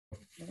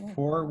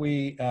before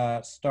we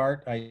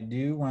start, I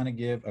do want to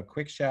give a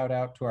quick shout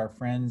out to our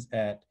friends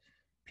at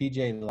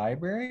PJ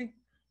Library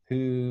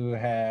who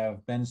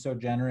have been so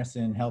generous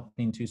in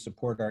helping to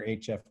support our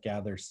HF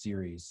Gather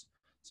series.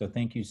 So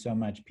thank you so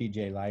much,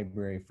 PJ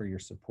Library, for your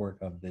support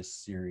of this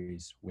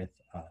series with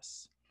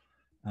us.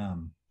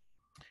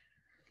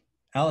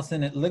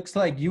 Allison, it looks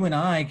like you and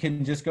I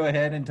can just go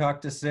ahead and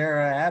talk to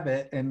Sarah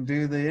Abbott and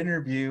do the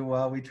interview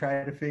while we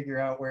try to figure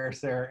out where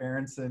Sarah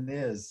Aronson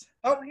is.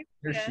 Oh,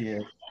 here she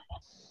is.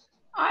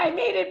 I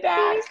made it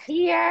back. She's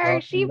here.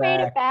 Welcome she made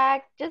back. it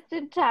back just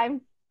in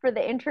time for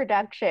the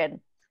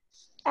introduction.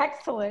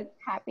 Excellent.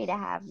 Happy to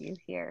have you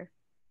here.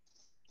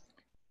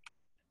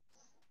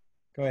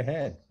 Go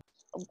ahead.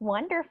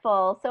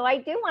 Wonderful. So I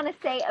do want to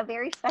say a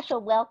very special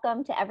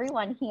welcome to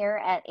everyone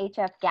here at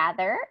HF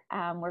Gather.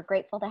 We're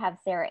grateful to have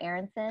Sarah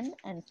Aronson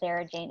and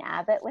Sarah Jane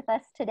Abbott with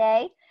us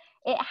today.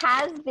 It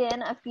has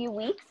been a few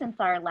weeks since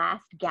our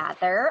last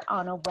gather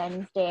on a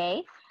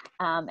Wednesday,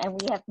 and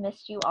we have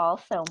missed you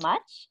all so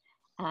much.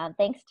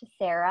 Thanks to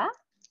Sarah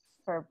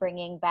for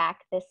bringing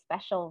back this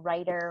special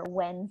Writer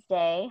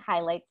Wednesday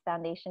Highlights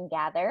Foundation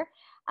Gather.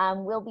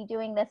 We'll be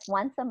doing this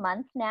once a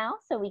month now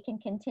so we can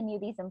continue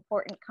these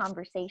important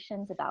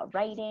conversations about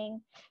writing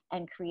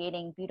and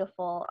creating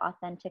beautiful,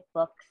 authentic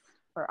books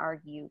for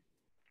our youth.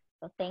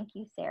 So thank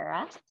you,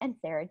 Sarah and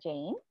Sarah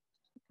Jane,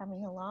 for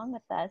coming along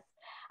with us.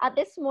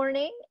 This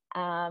morning,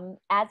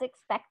 as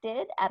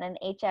expected at an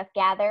HF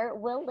Gather,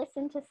 we'll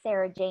listen to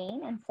Sarah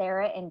Jane and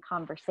Sarah in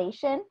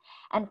conversation,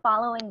 and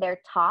following their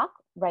talk,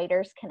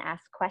 writers can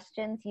ask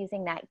questions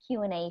using that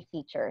Q&A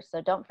feature. So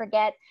don't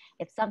forget,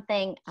 if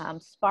something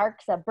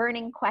sparks a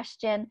burning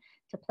question,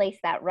 to place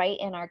that right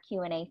in our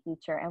Q&A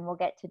feature, and we'll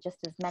get to just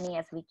as many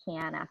as we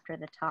can after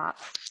the talk.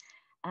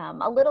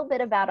 A little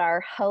bit about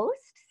our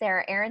host.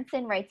 Sarah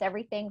Aronson writes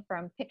everything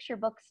from picture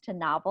books to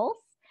novels.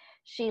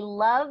 She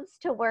loves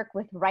to work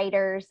with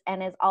writers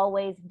and is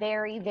always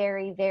very,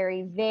 very,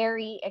 very,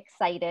 very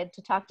excited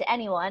to talk to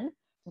anyone,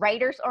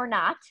 writers or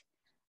not,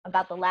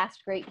 about the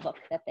last great book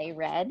that they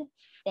read.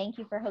 Thank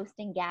you for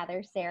hosting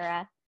Gather,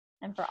 Sarah,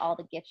 and for all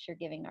the gifts you're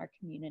giving our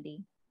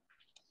community.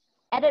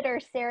 Editor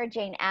Sarah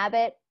Jane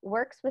Abbott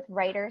works with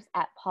writers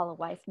at Paula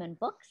Weissman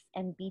Books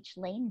and Beach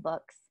Lane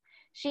Books.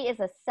 She is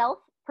a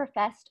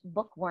self-professed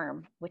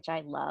bookworm, which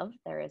I love.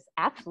 There is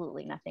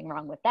absolutely nothing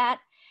wrong with that.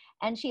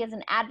 And she is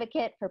an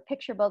advocate for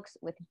picture books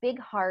with big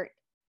heart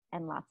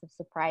and lots of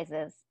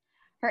surprises.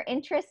 Her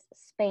interests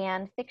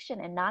span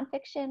fiction and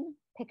nonfiction,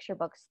 picture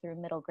books through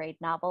middle grade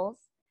novels.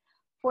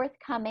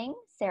 Forthcoming,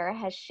 Sarah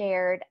has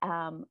shared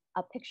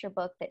a picture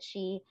book that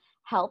she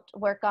helped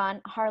work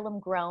on, Harlem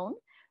Grown,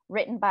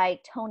 written by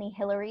Tony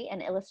Hillary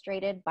and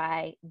illustrated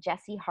by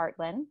Jesse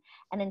Hartland,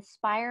 an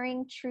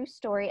inspiring true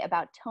story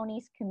about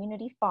Tony's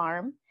community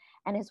farm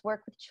and his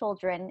work with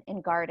children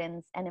in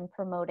gardens and in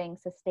promoting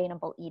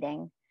sustainable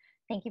eating.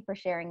 Thank you for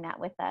sharing that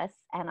with us,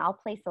 and I'll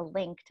place a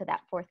link to that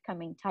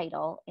forthcoming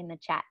title in the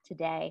chat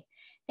today.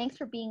 Thanks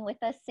for being with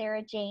us,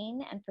 Sarah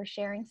Jane, and for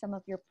sharing some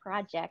of your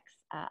projects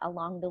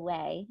along the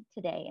way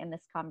today in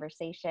this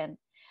conversation.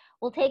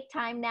 We'll take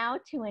time now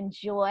to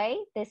enjoy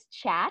this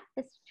chat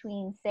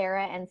between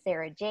Sarah and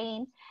Sarah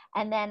Jane,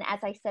 and then, as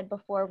I said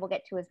before, we'll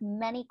get to as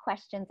many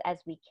questions as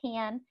we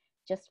can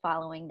just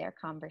following their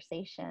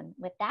conversation.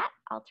 With that,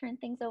 I'll turn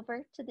things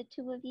over to the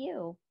two of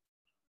you.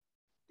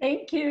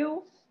 Thank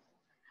you.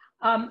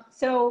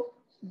 So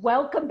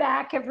welcome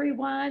back,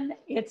 everyone.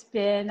 It's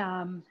been,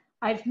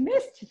 I've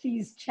missed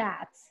these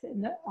chats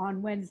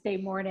on Wednesday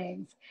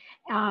mornings.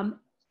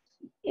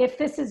 If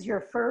this is your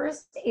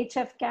first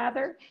HF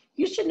Gather,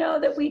 you should know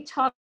that we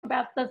talk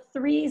about the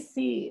 3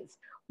 C's.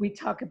 We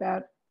talk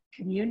about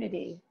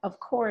community, of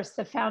course,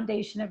 the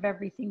foundation of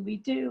everything we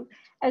do,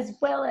 as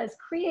well as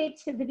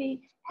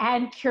creativity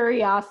and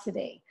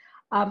curiosity.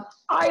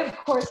 I, of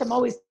course, am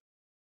always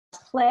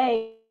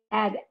play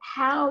and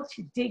how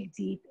to dig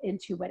deep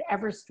into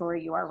whatever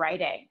story you are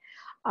writing.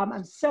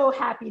 I'm so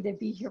happy to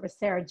be here with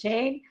Sarah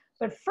Jane,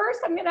 but first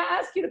I'm gonna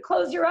ask you to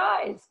close your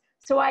eyes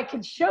so I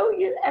can show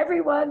you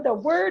everyone the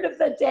word of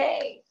the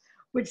day,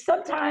 which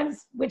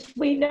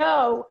we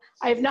know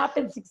I have not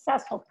been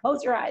successful.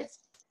 Close your eyes.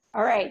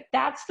 All right,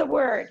 that's the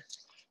word.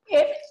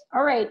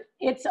 All right,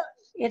 it's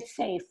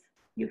safe.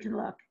 You can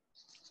look.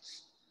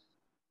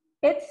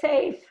 It's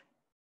safe.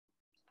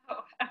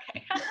 Oh,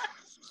 okay.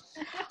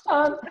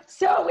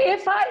 So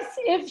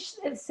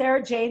if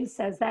Sarah Jane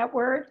says that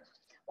word,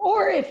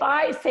 or if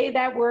I say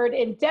that word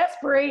in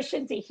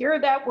desperation to hear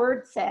that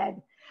word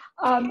said,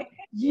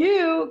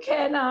 you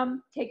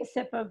can take a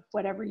sip of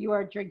whatever you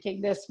are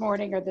drinking this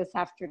morning or this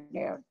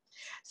afternoon.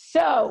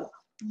 So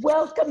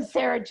welcome,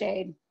 Sarah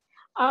Jane.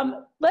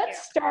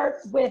 Let's start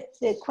with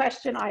the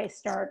question I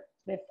start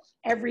with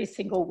every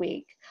single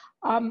week.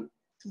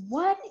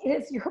 What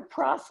is your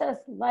process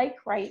like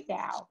right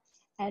now,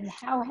 and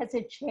how has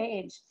it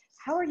changed?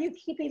 How are you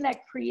keeping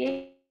that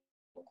creative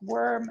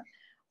worm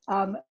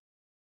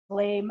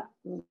flame?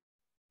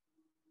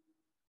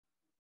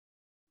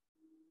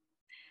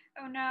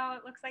 Oh no,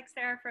 it looks like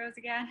Sarah froze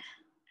again.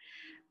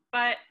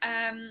 But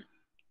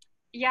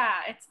Yeah,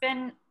 it's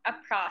been a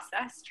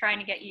process trying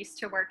to get used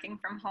to working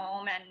from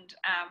home and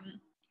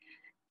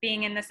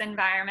being in this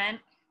environment.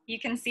 You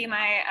can see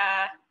my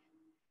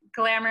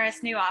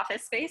glamorous new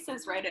office space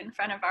is right in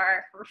front of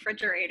our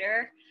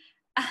refrigerator.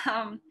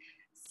 Um,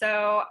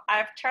 so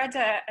I've tried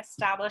to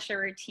establish a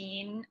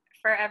routine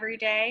for every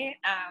day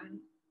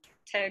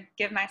to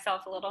give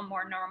myself a little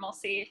more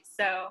normalcy.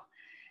 So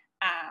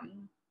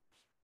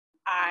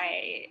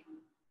I,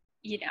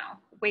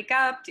 wake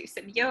up, do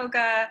some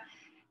yoga,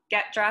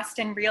 get dressed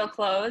in real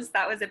clothes.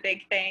 That was a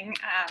big thing,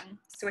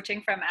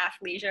 switching from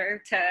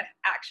athleisure to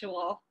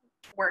actual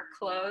work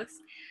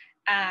clothes.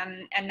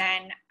 And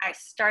then I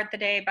start the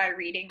day by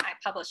reading my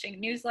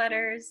publishing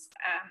newsletters,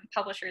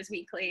 Publishers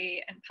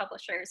Weekly and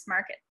Publishers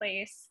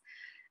Marketplace,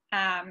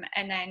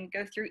 and then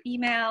go through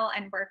email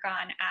and work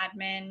on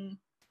admin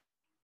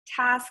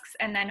tasks,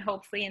 and then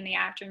hopefully in the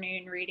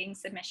afternoon reading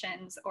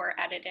submissions or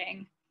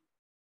editing.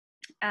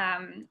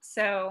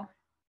 So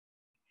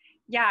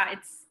yeah,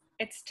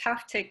 it's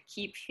tough to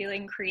keep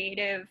feeling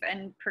creative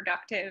and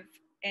productive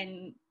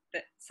in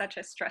such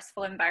a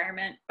stressful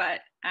environment, but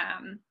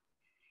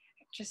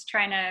just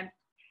trying to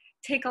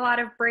take a lot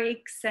of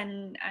breaks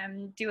and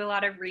do a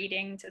lot of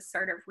reading to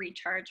sort of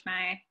recharge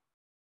my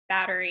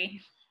battery.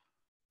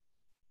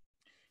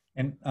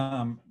 And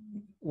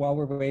while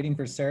we're waiting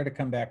for Sarah to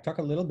come back, talk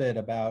a little bit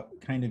about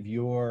kind of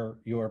your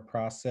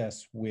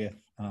process with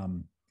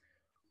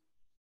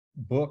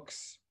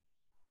books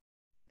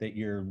that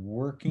you're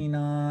working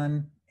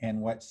on and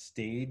what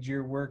stage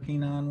you're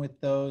working on with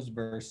those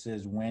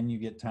versus when you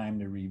get time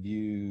to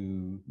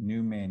review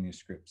new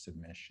manuscript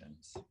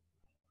submissions.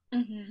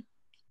 Mm-hmm.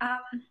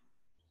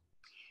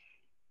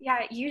 Yeah,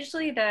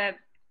 usually the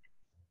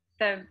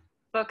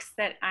books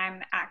that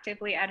I'm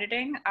actively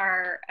editing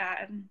are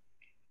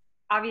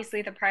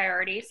obviously the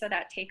priority, so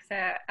that takes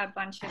a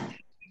bunch of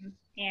time.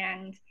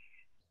 And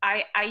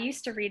I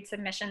used to read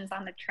submissions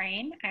on the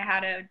train. I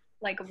had a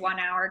 1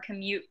 hour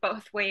commute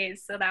both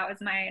ways, so that was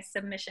my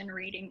submission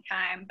reading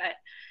time. But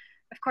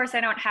of course,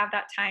 I don't have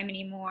that time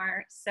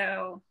anymore.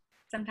 So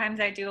sometimes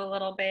I do a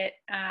little bit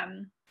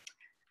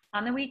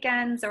on the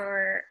weekends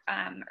or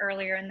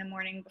earlier in the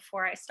morning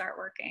before I start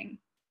working.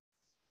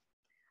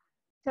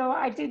 So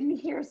I didn't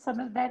hear some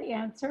of that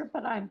answer,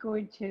 but I'm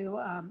going to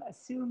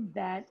assume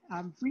that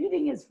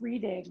reading is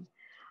reading,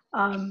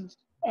 and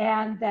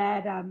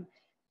that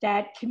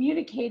that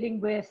communicating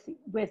with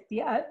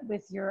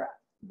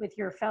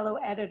your fellow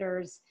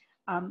editors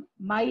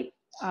might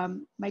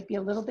be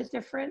a little bit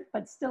different,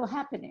 but still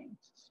happening.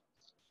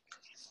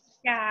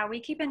 Yeah, we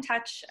keep in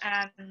touch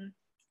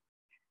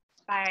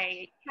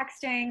by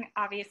texting,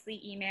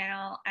 obviously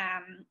email.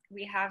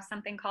 We have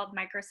something called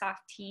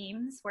Microsoft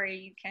Teams where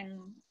you can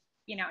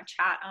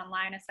chat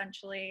online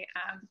essentially,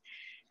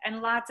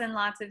 and lots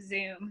of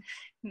Zoom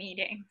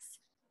meetings.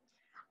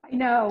 I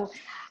know.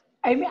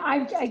 I mean,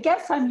 I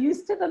guess I'm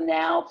used to them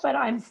now, but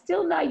I'm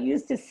still not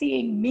used to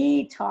seeing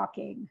me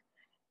talking.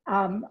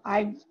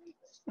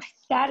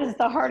 That is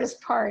the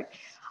hardest part.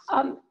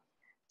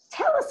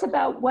 Tell us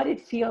about what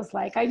it feels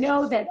like. I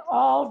know that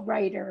all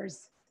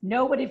writers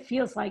know what it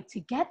feels like to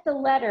get the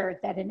letter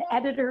that an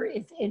editor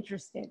is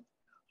interested.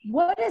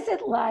 What is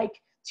it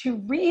like to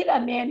read a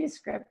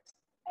manuscript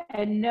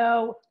and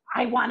know,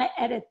 I want to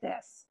edit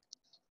this?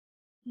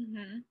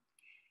 Mm-hmm.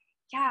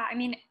 Yeah, I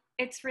mean,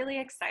 it's really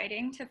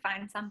exciting to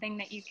find something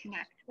that you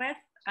connect with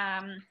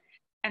and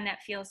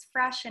that feels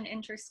fresh and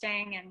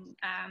interesting.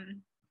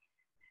 And,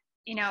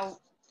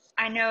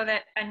 I know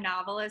that a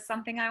novel is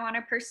something I want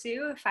to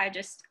pursue if I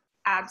just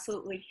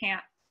absolutely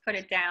can't put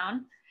it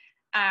down.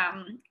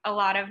 A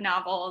lot of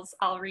novels,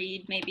 I'll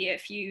read maybe a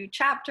few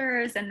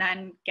chapters and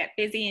then get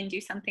busy and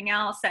do something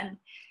else. And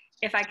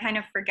if I kind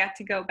of forget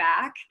to go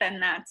back, then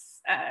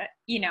that's, a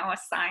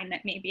sign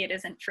that maybe it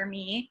isn't for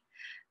me.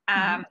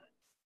 Mm-hmm.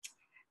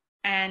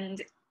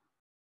 And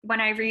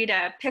when I read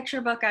a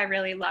picture book I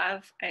really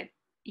love,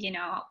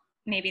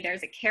 maybe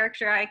there's a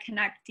character I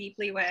connect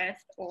deeply with,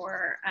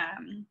 or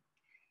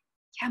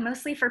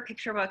mostly for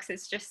picture books,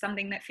 it's just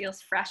something that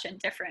feels fresh and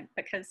different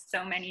because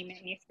so many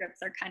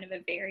manuscripts are kind of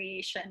a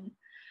variation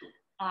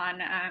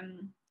on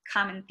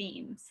common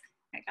themes,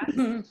 I guess.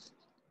 Mm-hmm.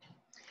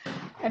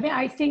 I mean,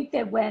 I think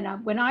that when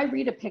I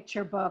read a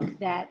picture book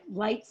that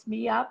lights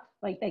me up,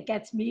 that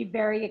gets me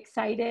very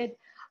excited,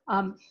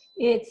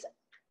 it's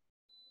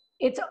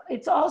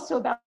also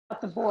about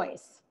the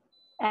voice.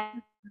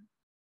 And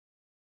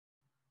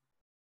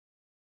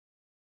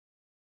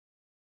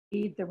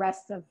read the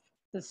rest of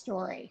the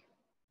story.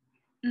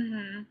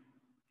 Mm-hmm.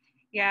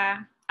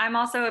 Yeah, I'm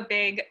also a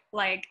big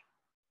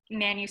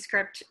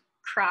manuscript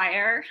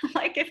crier.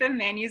 If a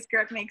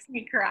manuscript makes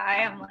me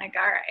cry, I'm like,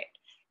 all right,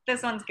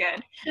 this one's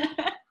good.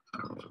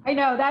 I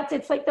know,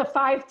 it's like the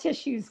 5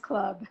 tissues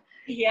club.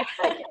 Yeah.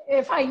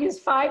 If I use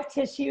 5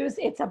 tissues,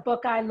 it's a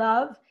book I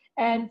love,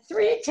 and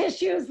 3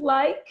 tissues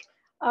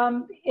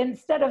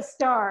instead of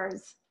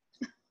stars.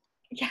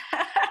 Yeah.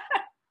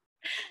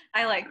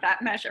 I like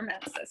that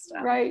measurement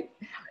system. Right.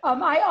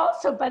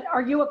 But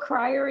are you a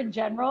crier in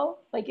general?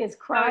 Is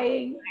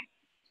crying?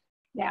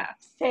 Yeah.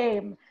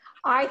 Same.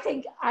 I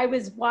think I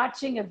was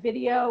watching a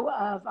video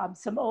of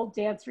some old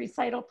dance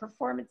recital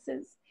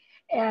performances,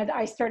 and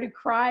I started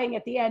crying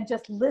at the end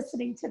just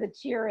listening to the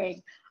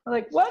cheering. I'm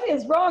like, what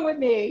is wrong with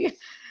me?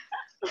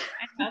 I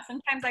know,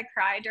 sometimes I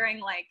cry during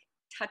like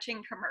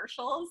touching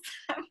commercials.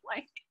 I'm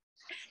like,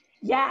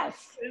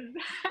 yes,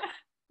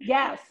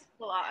 yes.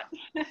 A lot.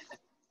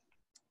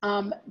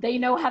 They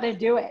know how to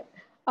do it.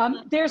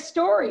 Their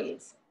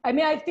stories. I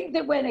mean, I think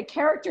that when a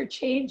character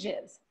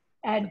changes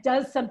and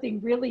does something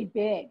really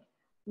big,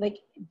 like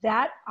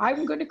that,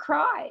 I'm going to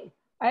cry.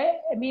 I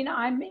mean,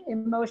 I'm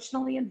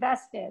emotionally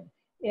invested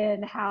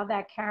in how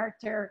that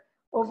character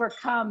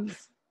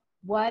overcomes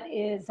what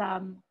is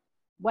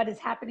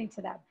happening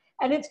to them.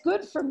 And it's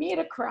good for me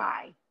to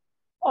cry.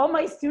 All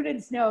my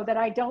students know that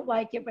I don't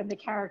like it when the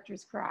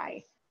characters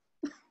cry.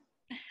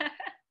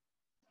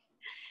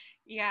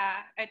 Yeah,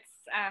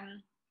 it's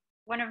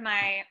one of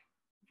my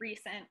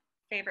recent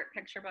favorite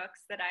picture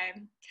books that I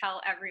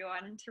tell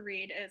everyone to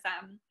read is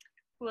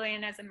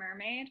Julian as a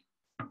Mermaid.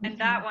 And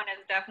that one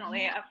is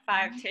definitely a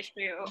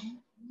 5-tissue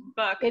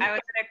book. I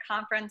was at a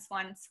conference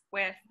once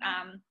with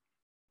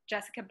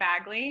Jessica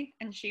Bagley,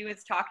 and she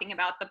was talking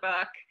about the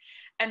book.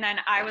 And then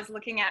I was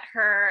looking at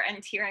her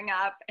and tearing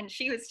up, and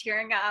she was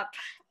tearing up,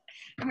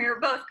 and we were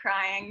both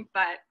crying.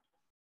 But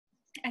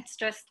it's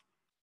just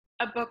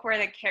a book where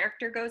the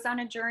character goes on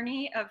a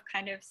journey of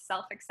kind of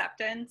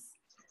self-acceptance,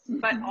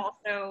 but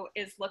also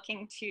is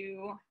looking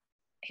to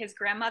his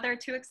grandmother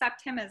to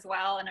accept him as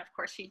well. And of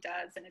course she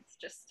does. And it's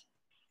just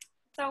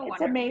so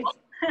wonderful. Amazing.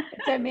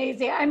 It's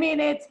amazing. I mean,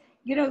 it's,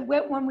 you know,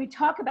 when we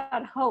talk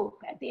about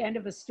hope at the end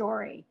of a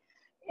story,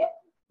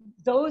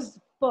 those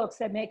books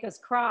that make us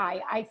cry,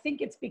 I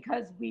think it's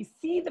because we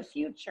see the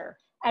future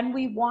and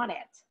we want it.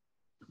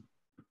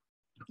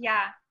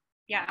 Yeah,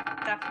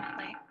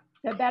 definitely.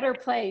 The better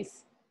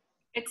place.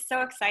 It's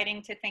so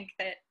exciting to think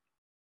that,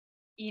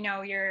 you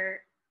know,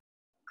 you're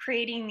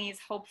creating these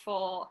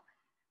hopeful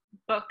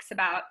books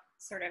about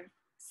sort of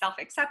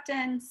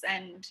self-acceptance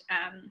and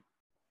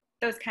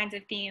those kinds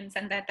of themes,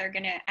 and that they're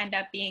going to end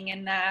up being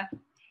in the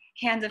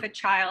hands of a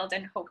child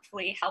and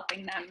hopefully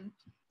helping them,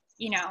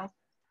 you know,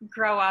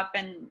 grow up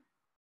and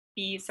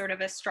be sort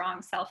of a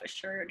strong,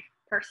 self-assured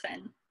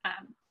person.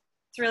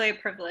 It's really a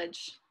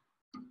privilege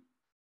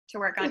to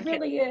work on. It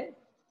really is.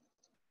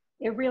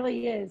 It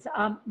really is.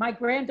 My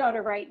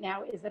granddaughter right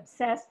now is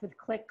obsessed with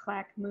Click,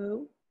 Clack,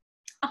 Moo.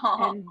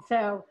 Oh. And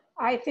so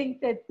I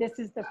think that this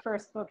is the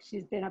first book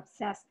she's been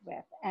obsessed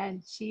with.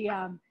 And she,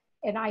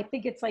 and I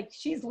think it's like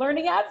she's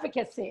learning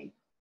advocacy.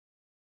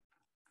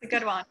 A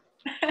good one.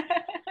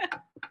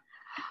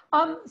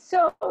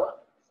 So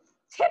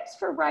tips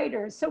for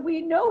writers. So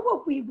we know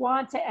what we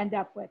want to end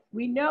up with.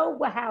 We know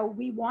how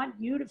we want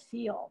you to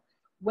feel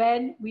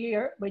when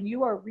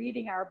you are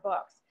reading our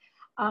books.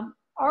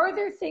 Are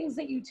there things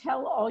that you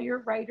tell all your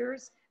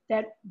writers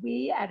that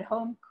we at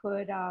home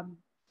could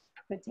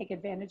take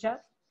advantage of?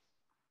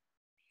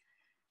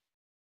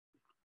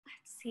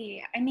 Let's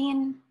see. I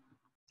mean,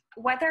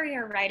 whether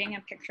you're writing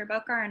a picture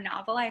book or a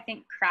novel, I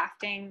think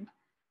crafting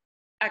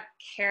a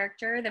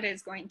character that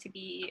is going to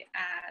be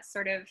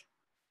sort of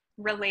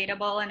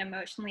relatable and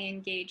emotionally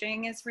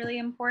engaging is really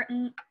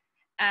important.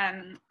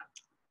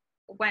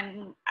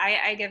 When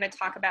I give a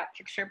talk about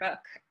picture book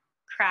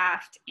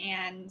craft,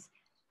 and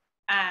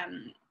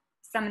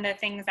some of the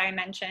things I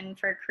mentioned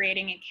for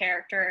creating a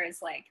character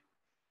is like,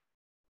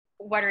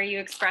 what are you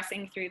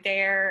expressing through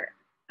their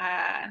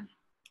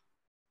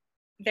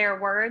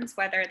words,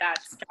 whether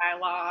that's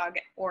dialogue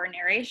or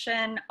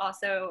narration,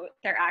 also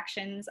their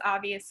actions,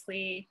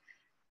 obviously,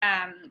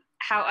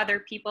 how other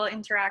people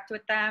interact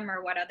with them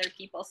or what other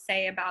people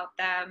say about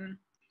them.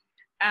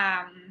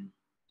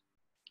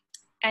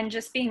 And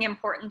just being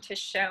important to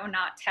show,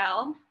 not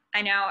tell.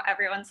 I know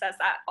everyone says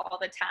that all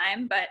the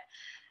time, but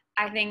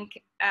I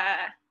think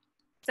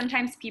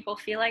sometimes people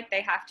feel like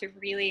they have to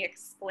really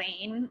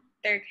explain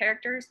their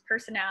character's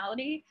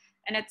personality,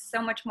 and it's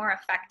so much more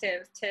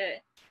effective to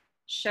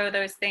show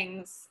those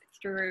things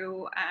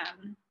through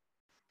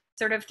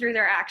sort of through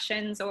their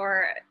actions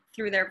or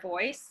through their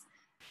voice.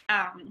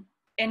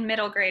 In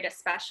middle grade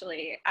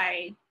especially,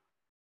 I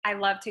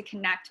love to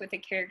connect with a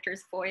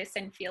character's voice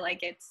and feel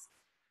like it's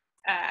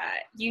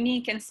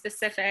unique and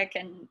specific,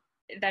 and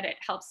that it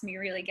helps me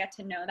really get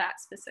to know that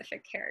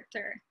specific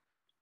character.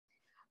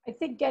 I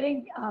think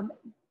getting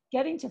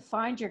to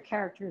find your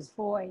character's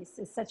voice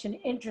is such an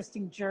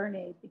interesting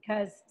journey,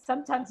 because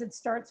sometimes it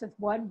starts with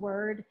one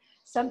word,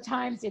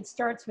 sometimes it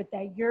starts with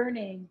that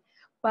yearning,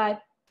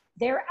 but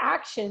their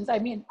actions, I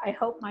mean, I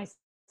hope my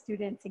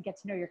students and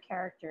Get to Know Your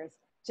Characters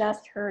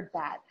just heard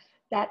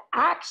that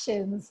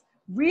actions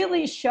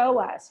really show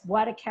us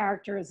what a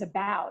character is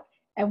about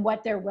and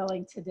what they're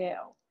willing to do.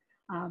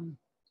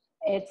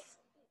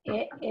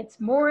 It's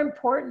more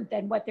important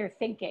than what they're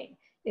thinking,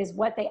 is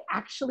what they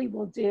actually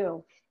will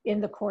do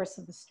in the course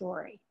of the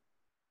story.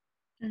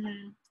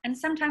 Mm-hmm. And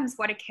sometimes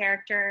what a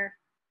character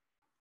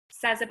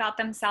says about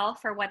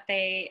themselves or what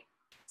they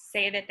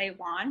say that they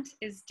want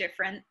is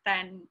different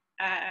than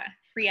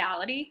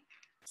reality.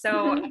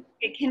 So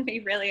it can be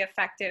really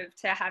effective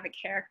to have a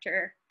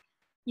character,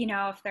 you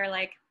know, if they're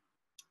like,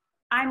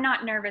 I'm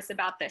not nervous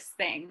about this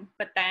thing,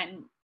 but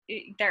then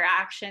their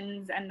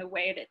actions and the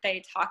way that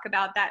they talk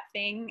about that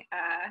thing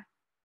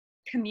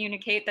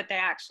communicate that they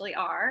actually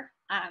are.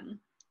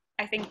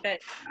 I think that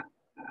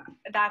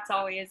that's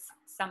always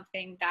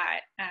something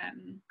that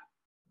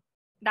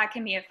that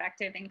can be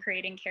effective in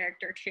creating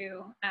character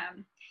too.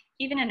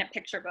 Even in a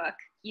picture book,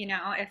 you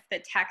know, if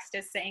the text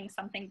is saying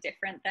something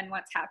different than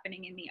what's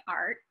happening in the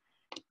art,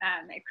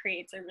 it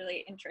creates a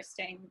really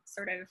interesting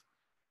sort of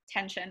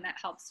tension that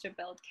helps to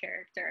build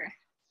character.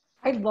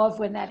 I love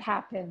when that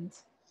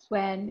happens,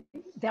 when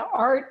the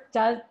art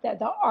does that,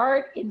 the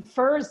art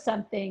infers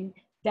something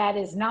that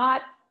is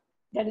not,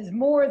 that is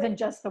more than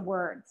just the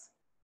words.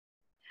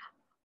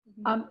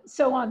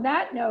 So on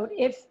that note,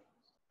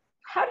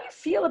 how do you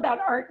feel about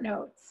art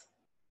notes?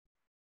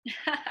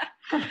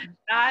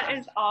 That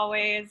is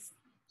always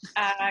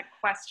a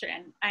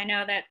question. I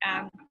know that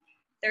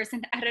there's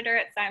an editor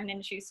at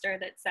Simon Schuster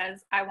that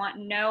says, I want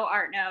no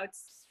art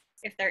notes.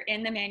 If they're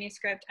in the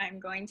manuscript, I'm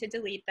going to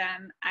delete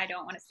them. I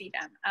don't want to see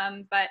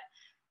them. But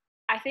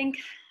I think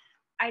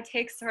I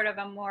take sort of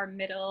a more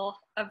middle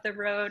of the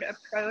road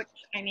approach.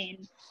 I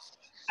mean,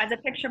 as a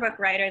picture book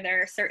writer,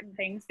 there are certain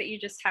things that you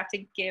just have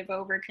to give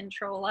over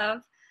control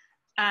of.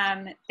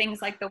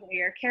 Things like the way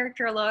your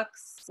character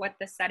looks, what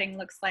the setting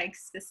looks like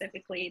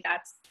specifically,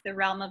 that's the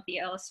realm of the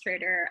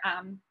illustrator.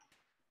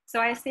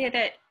 So I say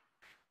that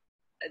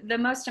the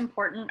most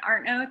important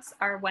art notes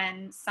are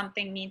when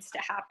something needs to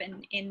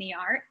happen in the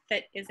art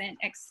that isn't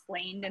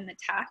explained in the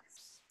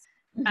text.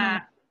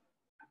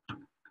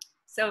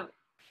 So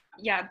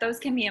yeah, those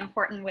can be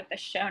important with the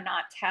show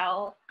not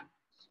tell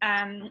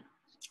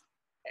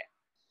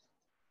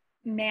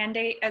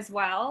mandate as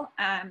well.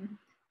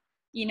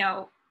 You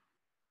know,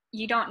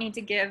 you don't need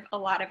to give a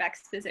lot of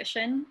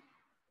exposition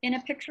in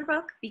a picture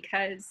book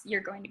because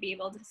you're going to be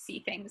able to see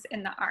things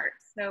in the art.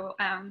 So,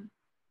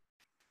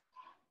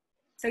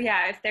 so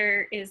yeah, if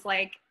there is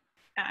like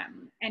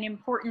an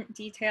important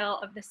detail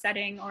of the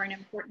setting or an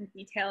important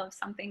detail of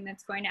something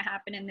that's going to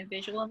happen in the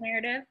visual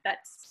narrative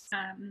that's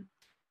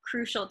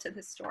crucial to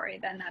the story,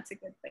 then that's a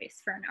good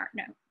place for an art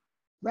note.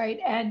 Right,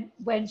 and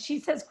when she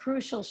says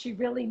crucial, she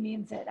really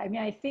means it. I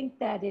mean, I think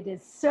that it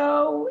is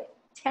so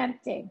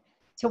tempting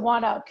to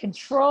want to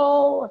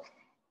control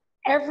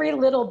every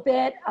little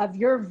bit of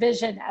your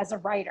vision as a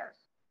writer.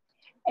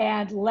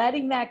 And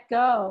letting that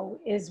go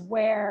is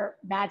where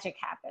magic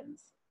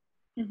happens.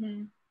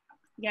 Mm-hmm.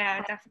 Yeah,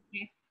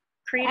 definitely.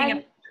 Creating a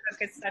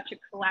book is such a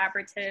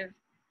collaborative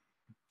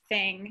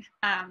thing.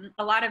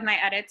 A lot of my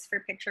edits for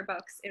picture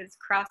books is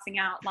crossing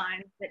out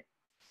lines that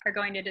are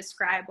going to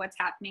describe what's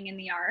happening in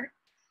the art,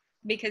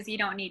 because you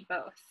don't need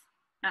both.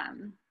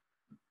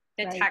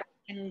 The text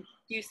can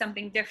do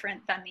something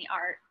different than the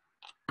art,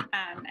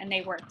 and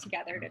they work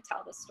together to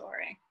tell the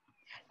story.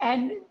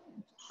 And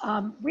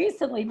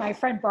recently, my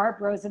friend Barb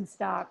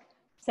Rosenstock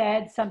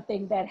said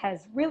something that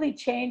has really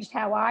changed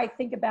how I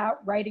think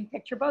about writing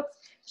picture books.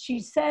 She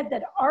said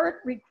that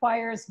art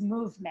requires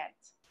movement.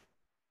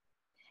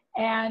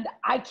 And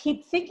I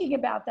keep thinking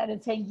about that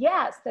and saying,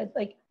 yes, that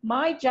like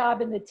my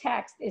job in the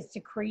text is to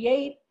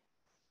create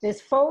this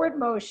forward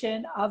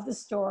motion of the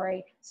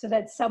story so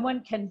that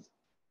someone can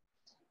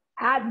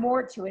add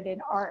more to it in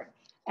art.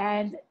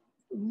 And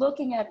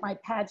looking at my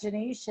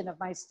pagination of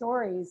my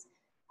stories,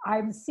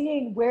 I'm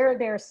seeing where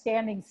they're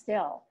standing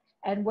still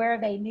and where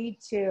they need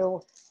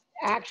to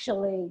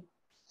actually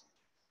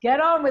get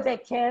on with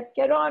it, kid,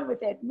 get on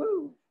with it,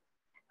 move.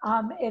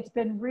 It's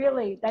been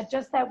really,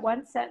 that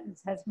one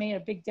sentence has made a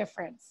big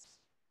difference.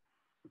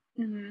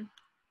 Mm-hmm.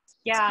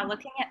 Yeah,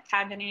 looking at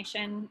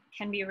pagination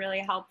can be really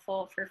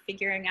helpful for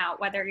figuring out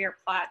whether your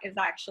plot is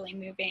actually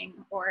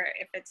moving or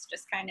if it's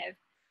just kind of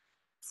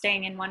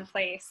staying in one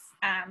place.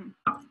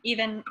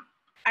 Even,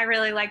 I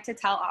really like to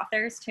tell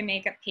authors to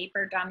make a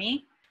paper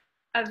dummy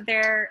of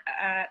their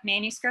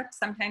manuscript.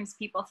 Sometimes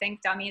people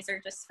think dummies are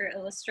just for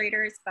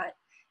illustrators, but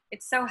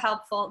it's so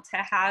helpful to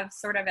have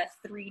sort of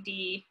a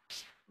 3D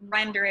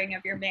rendering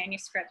of your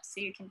manuscript so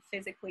you can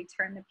physically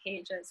turn the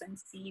pages and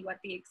see what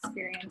the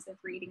experience of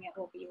reading it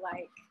will be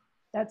like.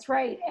 That's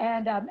right.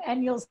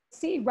 And you'll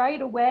see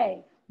right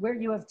away where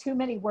you have too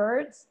many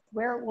words,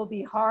 where it will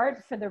be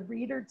hard for the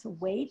reader to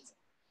wait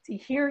to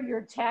hear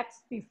your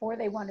text before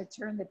they want to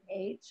turn the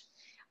page.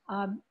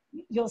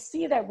 You'll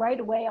see that right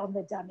away on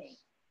the dummy.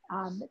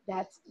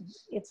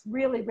 It's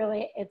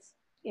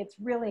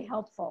really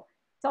helpful.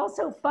 It's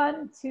also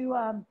fun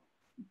to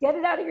get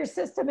it out of your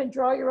system and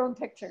draw your own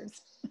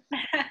pictures.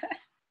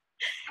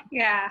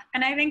 Yeah,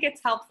 and I think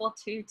it's helpful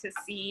too to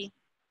see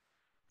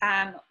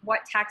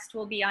what text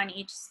will be on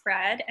each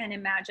spread and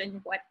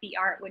imagine what the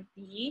art would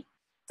be.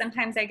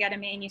 Sometimes I get a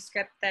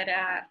manuscript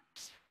that,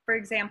 for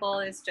example,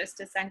 is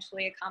just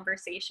essentially a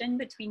conversation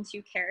between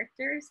two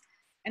characters.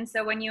 And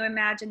so when you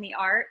imagine the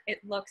art, it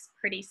looks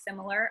pretty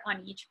similar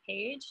on each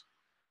page.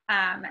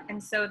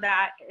 And so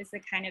that is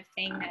the kind of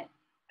thing that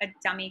a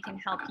dummy can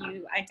help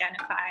you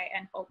identify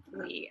and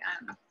hopefully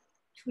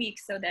tweak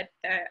so that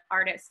the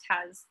artist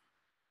has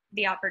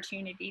the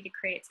opportunity to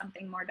create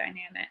something more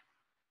dynamic.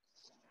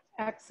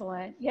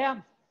 Excellent.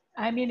 Yeah.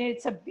 I mean,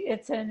 it's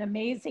an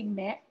amazing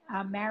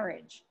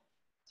marriage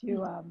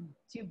to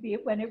be,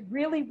 when it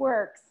really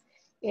works.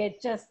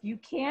 It just, you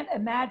can't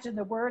imagine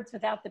the words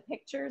without the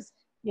pictures.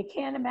 You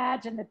can't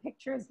imagine the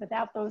pictures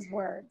without those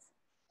words.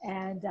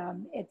 And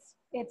it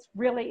is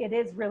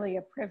really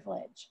a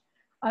privilege.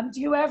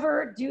 Do you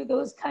ever do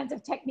those kinds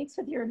of techniques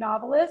with your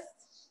novelists,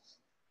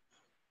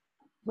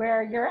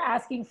 where you're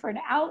asking for an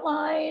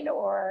outline,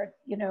 or,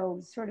 you know,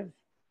 sort of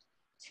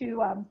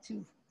to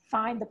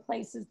find the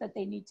places that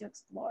they need to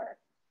explore?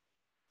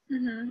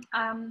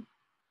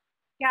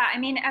 Yeah, I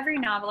mean, every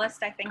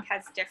novelist, I think,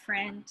 has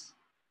different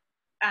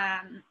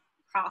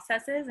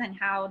processes and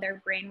how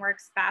their brain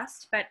works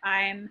best, but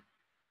I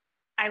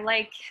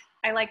like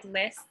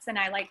lists, and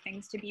I like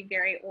things to be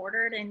very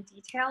ordered and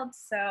detailed.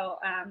 So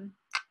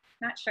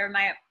not sure,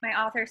 my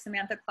author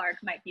Samantha Clark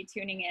might be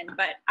tuning in,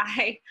 but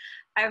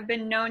I've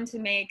been known to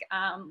make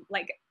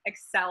like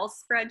Excel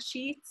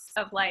spreadsheets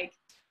of like,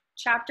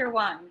 chapter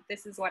 1,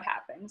 this is what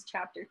happens.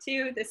 Chapter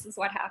 2, this is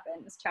what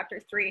happens.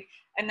 Chapter 3,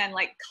 and then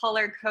like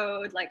color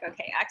code, like,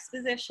 okay,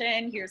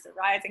 exposition, here's the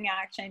rising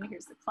action,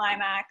 here's the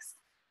climax,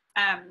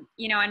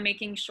 you know, and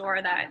making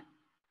sure that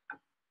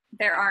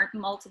there aren't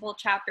multiple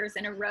chapters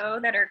in a row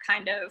that are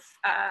kind of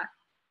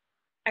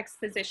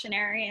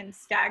expositionary and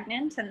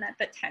stagnant, and that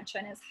the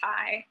tension is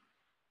high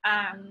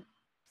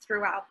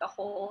throughout the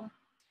whole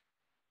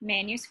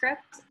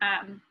manuscript.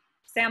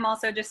 Sam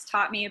also just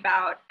taught me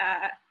about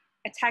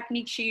a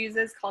technique she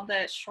uses called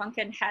the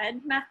shrunken head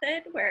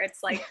method, where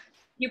it's like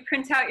you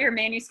print out your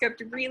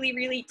manuscript really,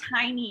 really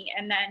tiny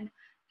and then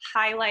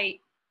highlight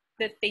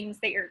the things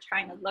that you're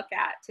trying to look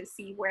at to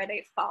see where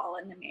they fall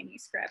in the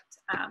manuscript.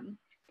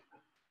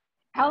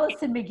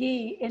 Allison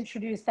McGee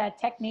introduced that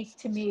technique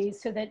to me,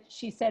 so that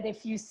she said,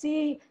 if you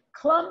see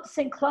clumps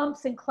and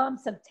clumps and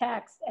clumps of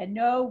text and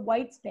no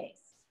white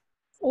space,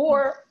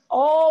 or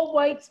all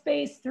white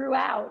space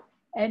throughout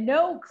and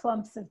no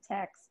clumps of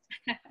text,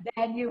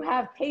 then you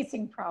have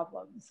pacing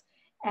problems.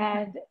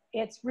 And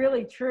it's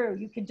really true.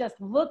 You can just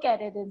look at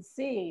it and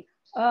see,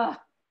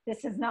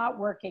 this is not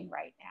working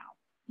right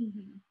now.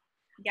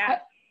 Yeah.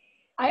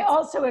 I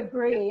also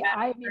agree.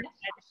 I mean,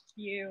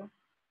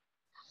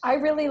 I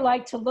really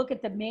like to look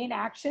at the main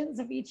actions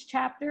of each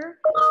chapter.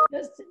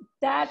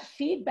 That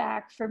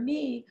feedback for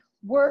me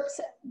works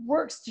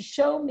to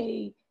show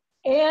me,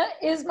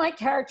 is my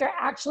character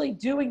actually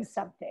doing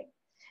something?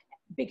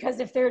 Because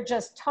if they're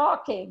just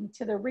talking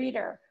to the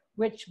reader,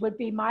 which would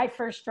be my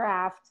first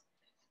draft,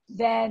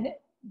 then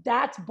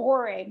that's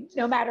boring,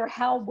 no matter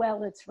how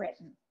well it's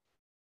written,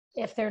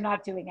 if they're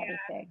not doing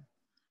anything.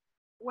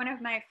 One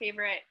of my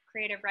favorite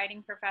creative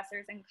writing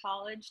professors in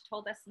college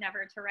told us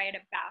never to write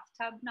a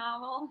bathtub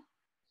novel.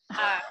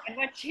 And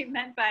what she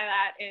meant by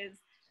that is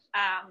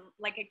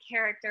like a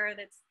character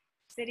that's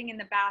sitting in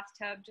the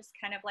bathtub, just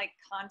kind of like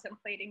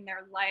contemplating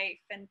their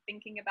life and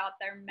thinking about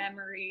their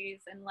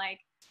memories and like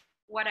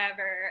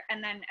whatever.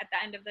 And then at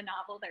the end of the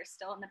novel, they're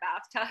still in the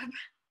bathtub.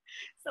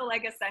 So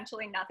like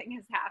essentially nothing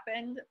has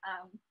happened.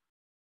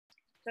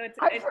 So it's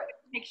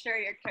make sure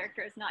your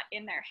character is not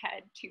in their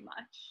head too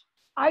much.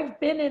 I've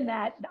written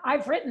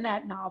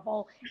that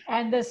novel,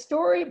 and the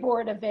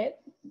storyboard of it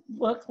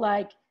looked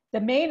like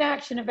the main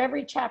action of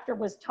every chapter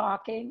was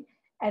talking,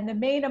 and the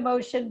main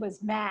emotion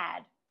was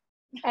mad.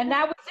 And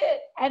that was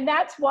it. And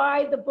that's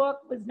why the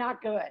book was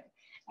not good.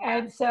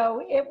 And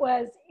so it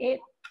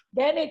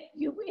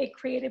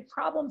created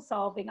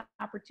problem-solving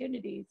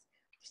opportunities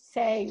to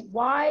say,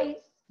 why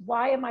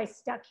am I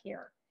stuck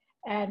here?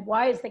 And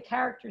why is the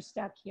character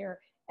stuck here?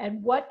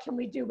 And what can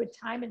we do with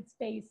time and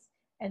space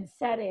and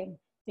setting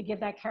to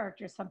give that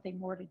character something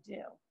more to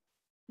do?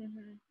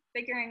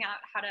 Figuring out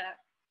how to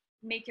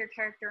make your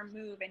character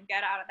move and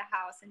get out of the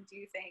house and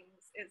do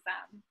things is,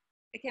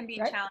 it can be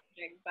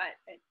challenging, but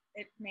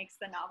it makes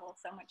the novel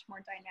so much more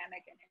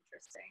dynamic and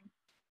interesting.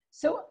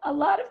 So a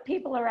lot of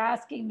people are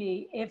asking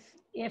me if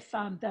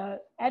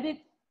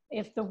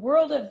the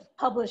world of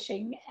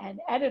publishing and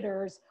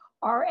editors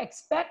are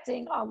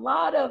expecting a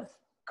lot of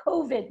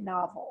COVID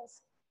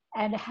novels,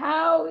 and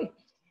how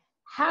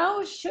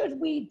should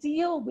we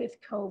deal with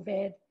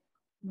COVID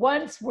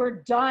once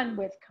we're done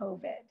with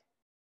COVID?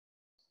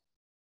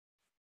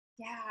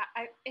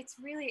 Yeah, it's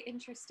really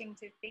interesting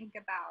to think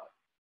about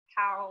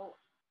how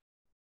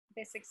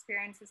this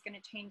experience is going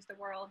to change the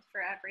world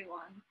for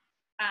everyone.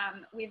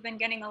 We've been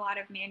getting a lot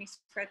of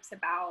manuscripts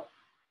about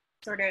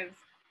sort of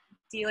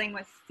dealing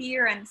with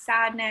fear and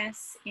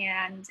sadness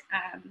and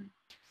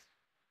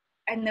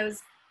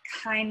those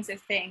kinds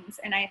of things.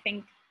 And I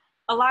think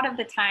a lot of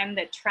the time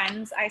the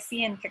trends I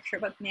see in picture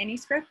book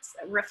manuscripts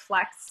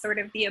reflects sort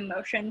of the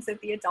emotions of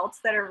the adults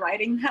that are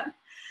writing them,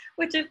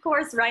 which of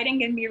course writing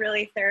can be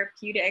really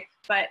therapeutic,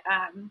 but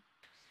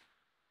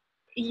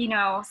you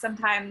know,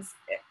 sometimes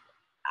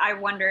I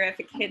wonder if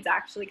a kid's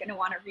actually going to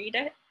want to read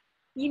it,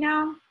 you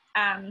know?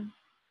 I'm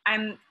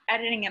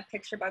editing a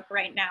picture book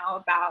right now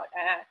about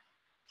a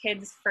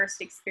kid's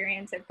first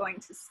experience of going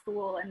to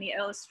school, and the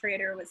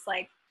illustrator was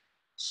like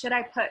should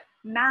I put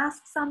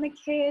masks on the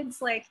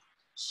kids? Like,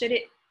 should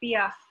it be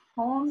a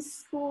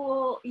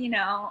homeschool? You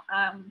know,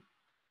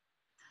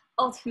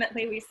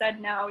 ultimately we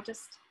said no,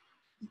 just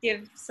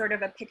give sort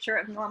of a picture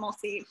of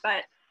normalcy,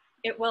 but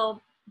it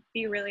will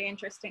be really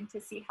interesting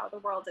to see how the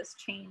world has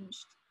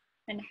changed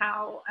and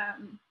how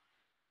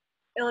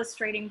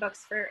illustrating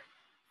books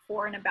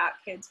for and about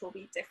kids will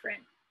be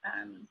different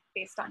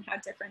based on how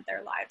different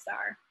their lives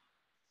are.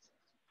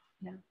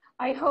 Yeah.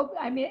 I hope,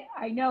 I mean,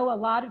 I know a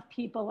lot of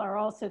people are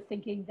also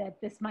thinking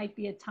that this might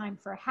be a time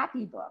for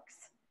happy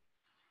books.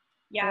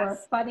 Yes. Or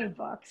funny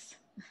books.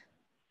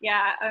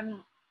 Yeah,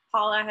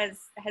 Paula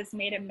has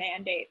made a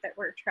mandate that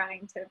we're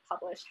trying to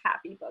publish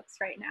happy books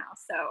right now.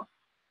 So,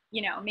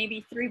 you know,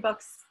 maybe 3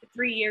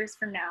 years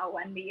from now,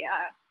 when the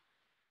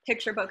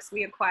picture books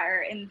we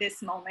acquire in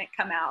this moment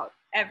come out,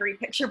 every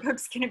picture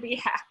book's gonna be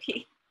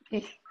happy.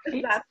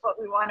 That's what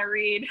we want to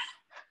read.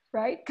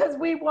 Right, because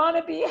we want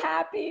to be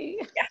happy.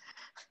 Yeah.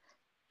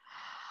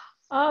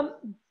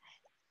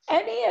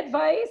 Any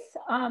advice?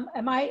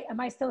 Am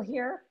I still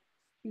here?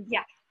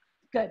 Yeah.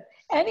 Good.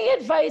 Any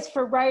advice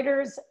for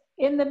writers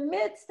in the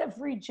midst of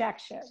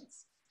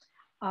rejections?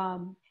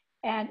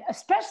 And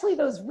especially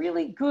those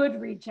really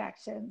good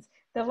rejections.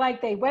 They're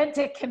like they went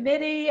to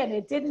committee and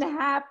it didn't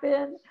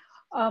happen.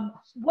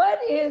 What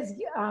is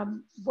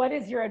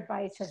your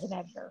advice as an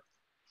editor?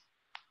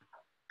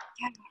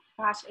 Yeah,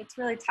 gosh, it's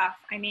really tough.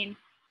 I mean,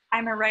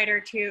 I'm a writer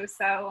too,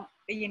 so,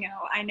 you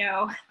know, I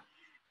know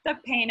the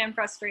pain and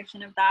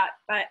frustration of that.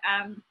 But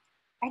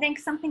I think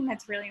something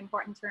that's really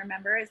important to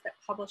remember is that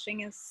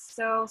publishing is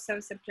so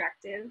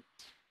subjective.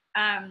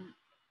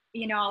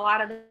 You know, a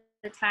lot of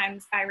the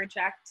times I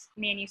reject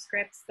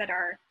manuscripts that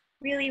are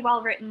really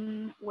well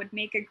written, would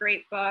make a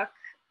great book,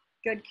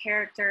 good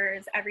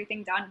characters,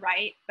 everything done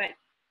right, but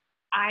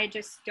I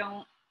just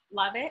don't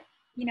love it.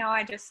 You know,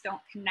 I just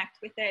don't connect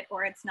with it,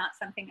 or it's not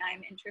something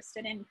I'm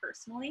interested in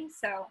personally.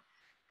 So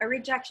a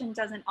rejection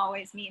doesn't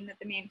always mean that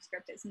the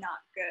manuscript is not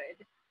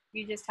good.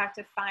 You just have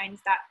to find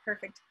that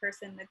perfect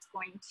person that's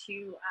going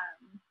to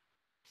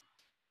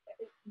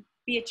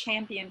be a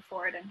champion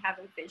for it and have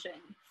a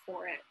vision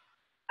for it.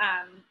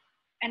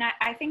 And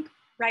I think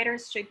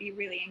writers should be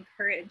really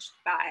encouraged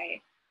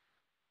by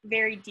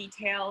very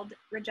detailed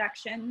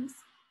rejections.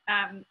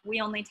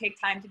 We only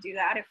take time to do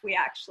that if we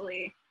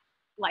actually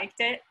liked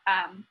it.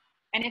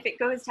 And if it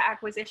goes to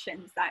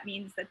acquisitions, that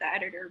means that the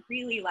editor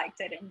really liked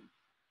it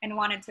and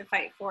wanted to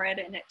fight for it,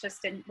 and it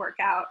just didn't work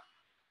out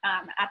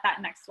at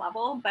that next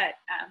level. But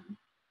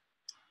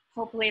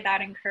hopefully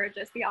that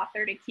encourages the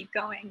author to keep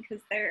going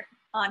because they're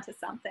onto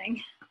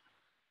something.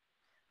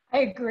 I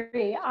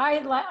agree.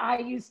 I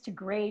used to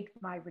grade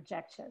my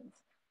rejections.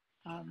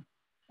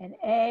 And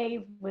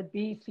A would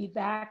be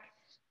feedback,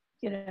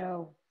 you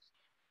know,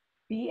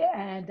 B,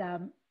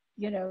 and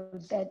you know,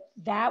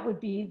 those would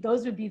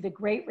be the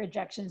great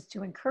rejections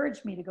to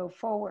encourage me to go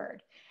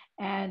forward.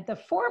 And the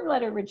form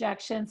letter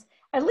rejections,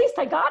 at least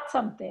I got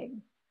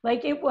something.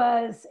 Like it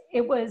was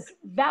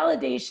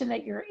validation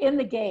that you're in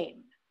the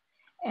game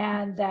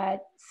and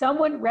that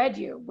someone read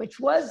you, which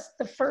was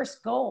the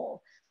first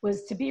goal,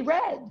 was to be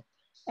read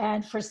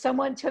and for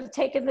someone to have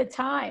taken the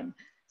time.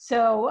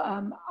 So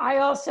I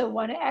also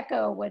want to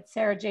echo what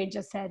Sarah Jane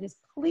just said, is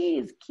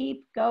please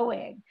keep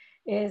going.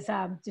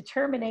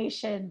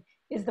 Determination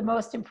is the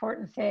most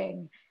important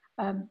thing.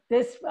 On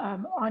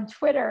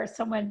Twitter,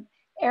 someone,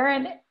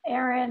 Aaron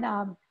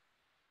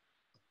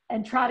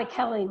Entrada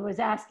Kelly was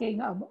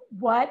asking,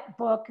 what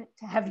book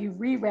have you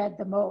reread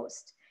the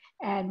most?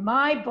 And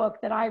my book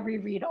that I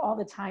reread all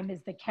the time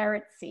is The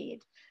Carrot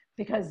Seed,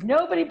 because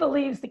nobody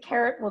believes the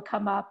carrot will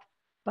come up,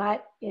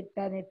 but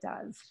then it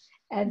does.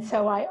 And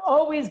so I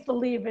always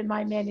believe in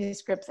my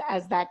manuscripts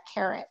as that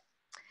carrot.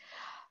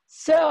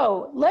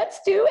 So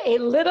let's do a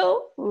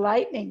little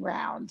lightning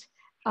round.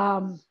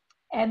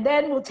 And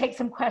then we'll take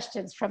some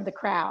questions from the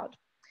crowd.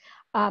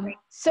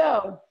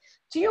 So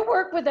do you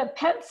work with a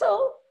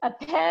pencil, a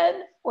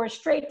pen, or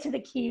straight to the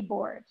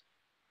keyboard?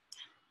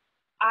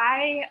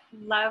 I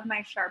love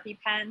my Sharpie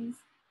pens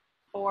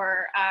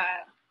for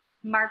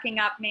marking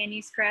up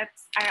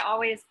manuscripts. I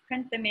always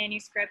print the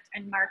manuscript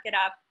and mark it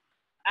up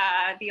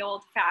the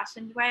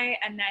old-fashioned way,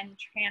 and then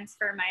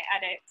transfer my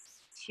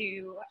edits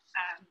to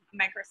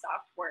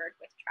Microsoft Word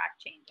with track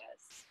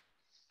changes.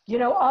 You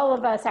know, all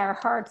of us, our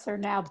hearts are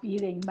now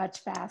beating much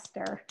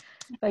faster.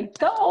 Like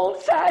the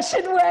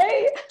old-fashioned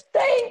way.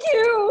 Thank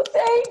you,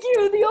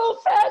 the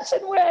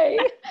old-fashioned way.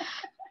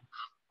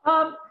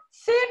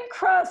 Thin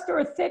crust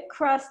or thick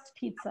crust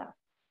pizza?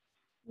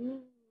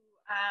 Ooh,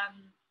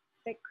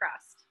 thick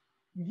crust.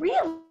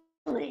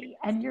 Really?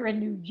 And you're in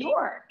New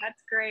York.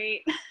 That's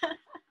great.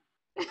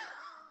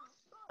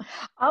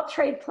 I'll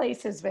trade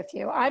places with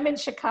you. I'm in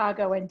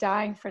Chicago and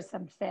dying for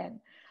some thin.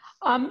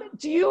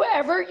 Do you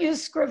ever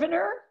use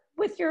Scrivener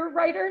with your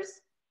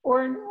writers,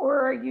 or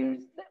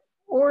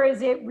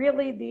is it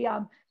really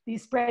the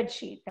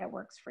spreadsheet that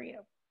works for you?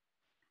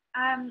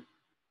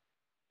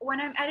 When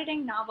I'm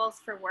editing novels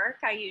for work,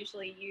 I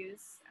usually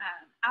use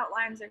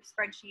outlines or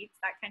spreadsheets,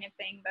 that kind of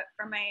thing. But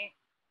for my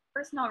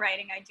personal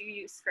writing, I do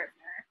use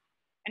Scrivener.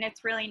 And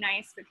it's really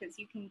nice because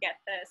you can get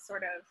the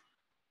sort of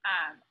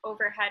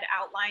overhead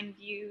outline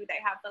view. They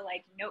have the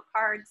like note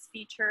cards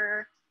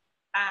feature,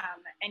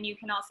 and you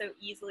can also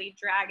easily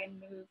drag and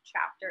move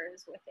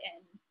chapters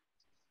within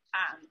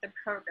the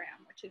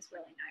program, which is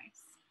really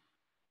nice.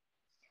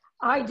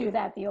 I do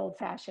that the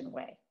old-fashioned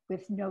way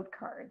with note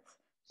cards.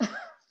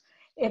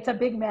 It's a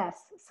big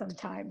mess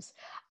sometimes.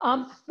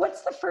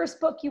 What's the first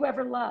book you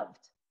ever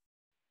loved?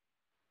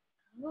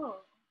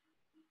 Oh,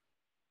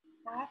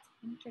 that's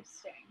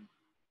interesting.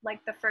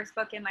 Like the first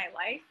book in my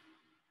life?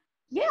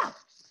 Yeah.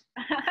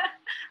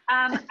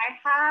 I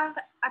have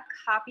a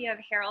copy of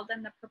Harold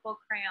and the Purple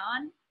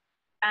Crayon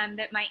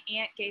that my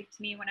aunt gave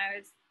to me when I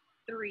was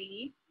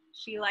 3.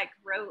 She like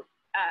wrote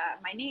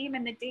my name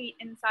and the date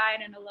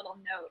inside and a little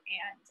note,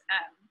 and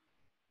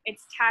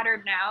it's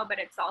tattered now, but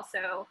it's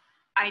also,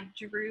 I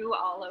drew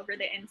all over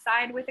the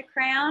inside with a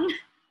crayon.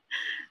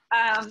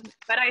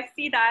 But I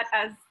see that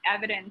as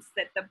evidence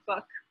that the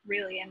book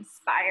really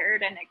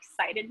inspired and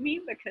excited me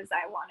because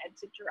I wanted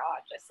to draw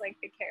just like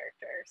the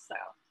character. So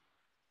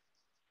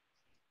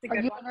it's a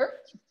good one.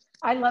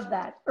 I love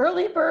that.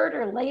 Early bird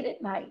or late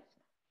at night?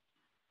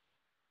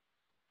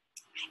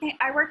 I think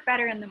I work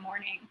better in the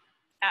morning.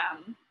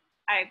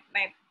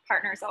 My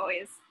partner's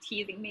always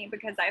teasing me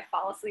because I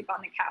fall asleep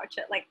on the couch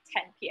at like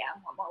 10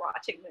 p.m. when we're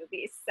watching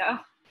movies. So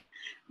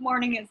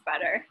morning is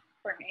better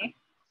for me.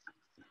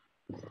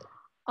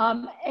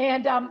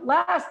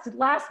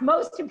 Last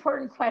most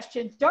important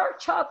question, dark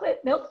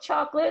chocolate, milk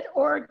chocolate,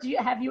 or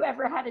have you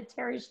ever had a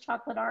Terry's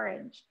chocolate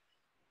orange?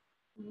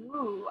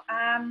 Ooh,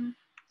 I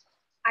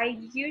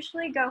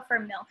usually go for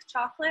milk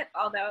chocolate,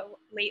 although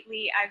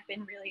lately I've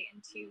been really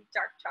into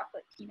dark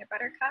chocolate peanut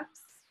butter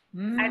cups.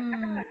 I've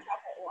never had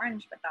chocolate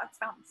orange, but that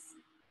sounds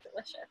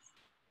delicious.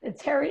 The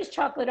Terry's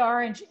chocolate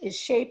orange is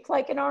shaped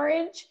like an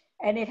orange,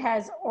 and it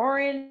has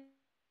orange,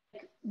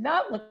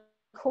 not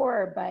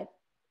liqueur, but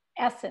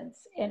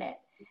essence in it.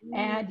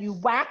 And you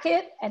whack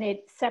it and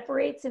it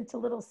separates into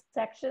little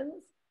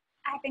sections.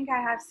 I think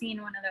I have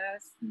seen one of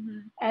those.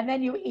 And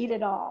then you eat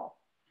it all.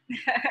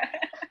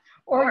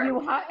 or you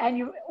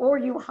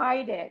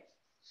hide it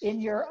in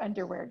your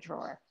underwear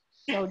drawer.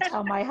 Don't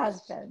tell my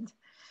husband.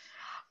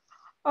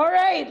 All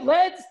right,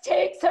 let's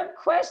take some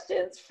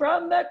questions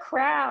from the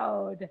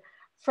crowd.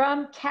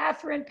 From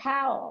Catherine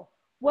Powell.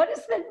 What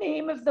is the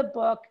name of the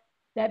book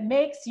that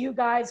makes you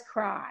guys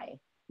cry?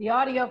 The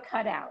audio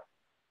cut out.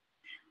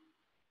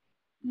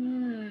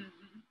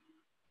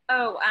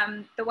 Oh,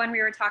 the one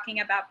we were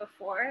talking about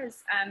before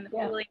is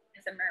Julian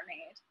is a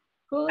Mermaid.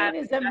 Julian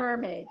is a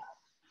Mermaid.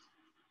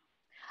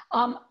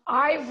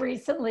 I've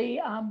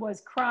recently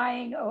was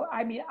crying.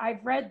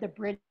 I've read The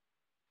Bridge,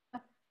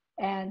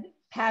 and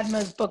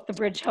Padma's book, The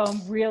Bridge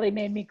Home, really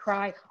made me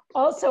cry.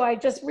 Also, I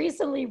just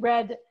recently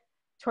read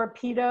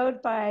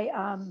Torpedoed by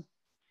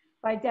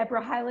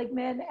Deborah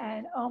Heiligman,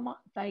 and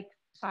like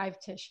 5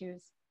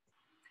 tissues,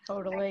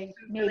 totally,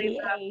 maybe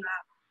 8.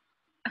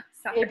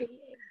 Sorry.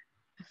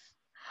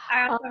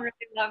 I also really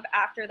love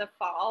After the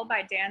Fall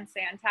by Dan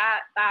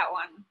Santat. That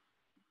one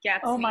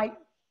gets me.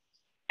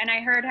 And I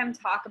heard him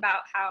talk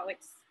about how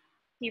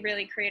he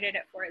really created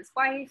it for his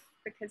wife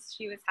because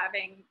she was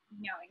having,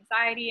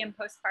 anxiety and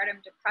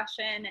postpartum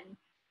depression. And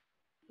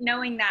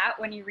knowing that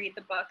when you read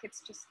the book, it's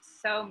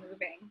just so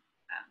moving.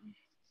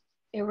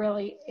 It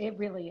really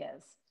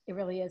is. It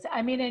really is.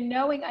 I mean, and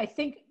knowing, I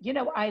think,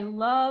 I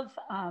love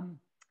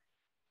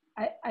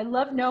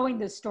knowing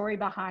the story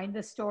behind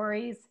the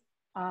stories,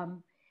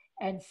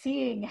 and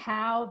seeing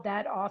how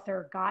that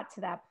author got to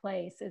that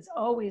place is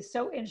always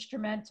so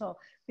instrumental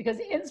because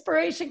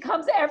inspiration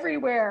comes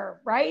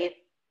everywhere, right?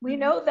 We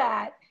know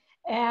that.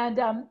 And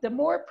the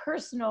more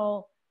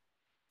personal,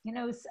 I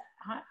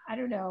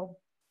don't know,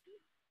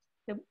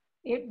 that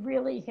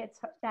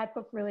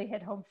book really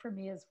hit home for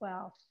me as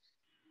well.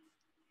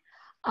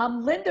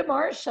 Linda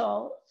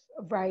Marshall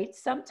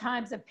writes,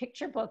 sometimes a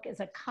picture book is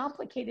a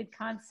complicated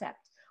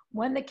concept,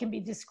 one that can be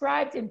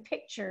described in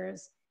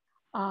pictures,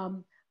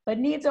 but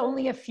needs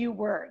only a few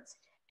words.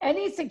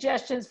 Any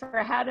suggestions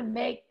for how to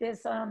make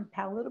this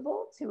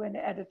palatable to an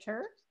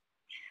editor?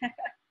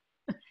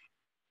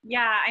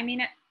 Yeah, I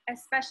mean,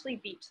 especially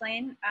Beach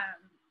Lane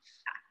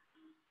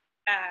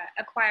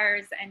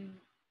acquires and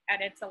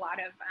edits a lot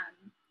of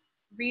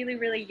really,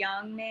 really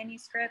young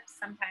manuscripts,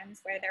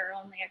 sometimes where there are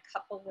only a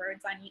couple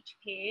words on each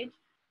page.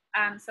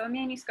 So a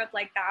manuscript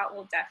like that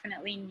will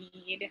definitely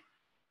need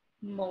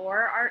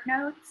more art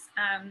notes.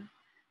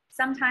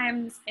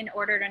 Sometimes in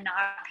order to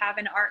not have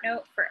an art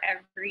note for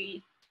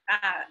every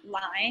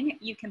line,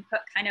 you can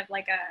put kind of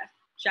like a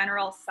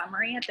general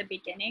summary at the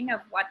beginning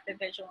of what the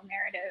visual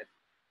narrative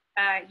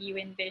you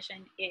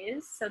envision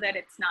is, so that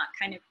it's not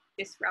kind of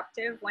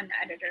disruptive when the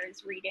editor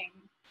is reading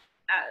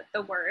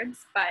the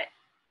words. But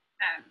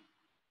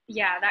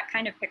yeah, that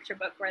kind of picture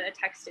book where the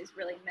text is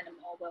really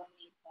minimal will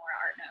need more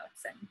art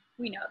notes, and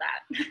we know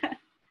that.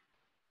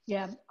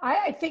 Yeah,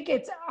 I think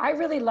I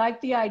really like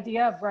the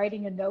idea of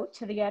writing a note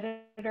to the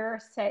editor,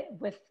 say,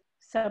 with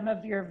some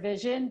of your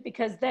vision,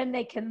 because then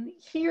they can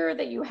hear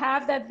that you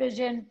have that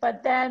vision,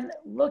 but then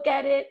look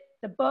at it,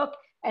 the book,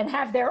 and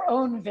have their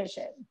own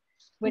vision,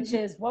 which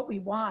is what we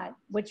want,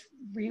 which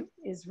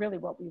is really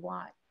what we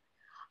want.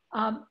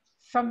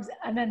 From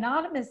an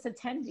anonymous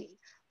attendee,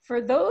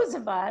 for those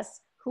of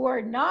us who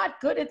are not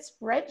good at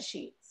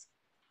spreadsheets,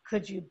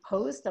 could you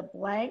post a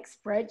blank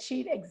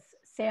spreadsheet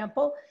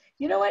sample?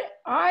 You know what,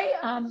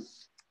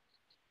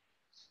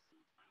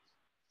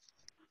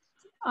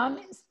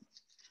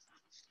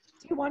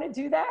 do you want to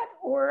do that?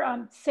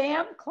 Or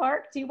Sam,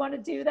 Clark, do you want to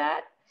do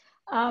that?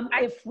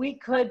 If we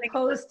could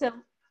post a,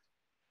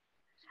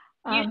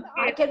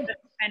 I can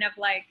kind of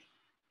like,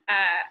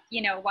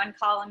 you know, one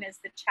column is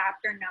the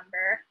chapter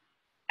number,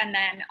 and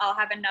then I'll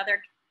have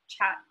another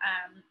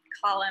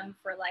column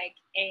for like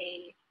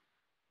a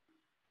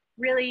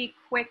really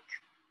quick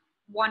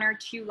 1 or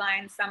 2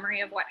 line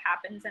summary of what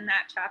happens in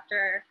that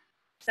chapter.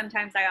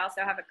 Sometimes I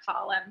also have a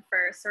column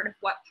for sort of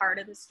what part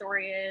of the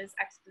story is,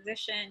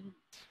 exposition,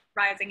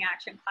 rising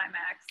action,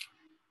 climax,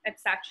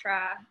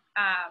 etc.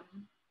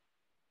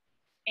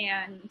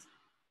 And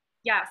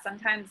yeah,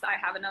 sometimes I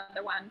have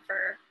another one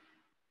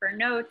for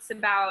notes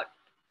about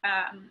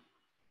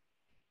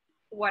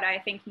what I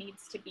think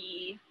needs to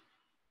be,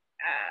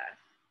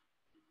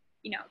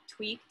 you know,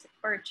 tweaked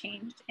or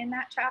changed in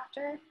that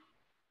chapter.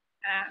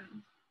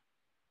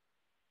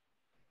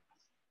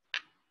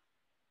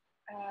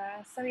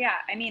 So yeah,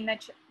 I mean,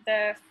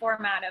 the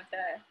format of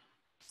the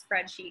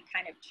spreadsheet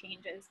kind of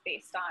changes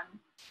based on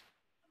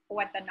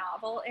what the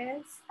novel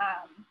is.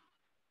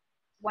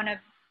 One of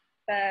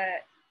the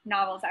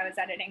novels I was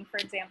editing, for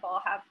example,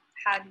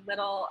 had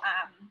little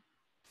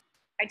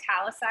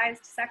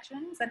italicized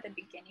sections at the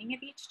beginning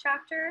of each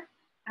chapter.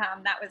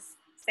 That was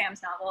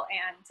Sam's novel,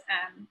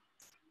 and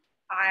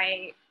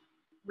I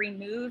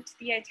removed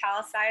the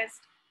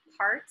italicized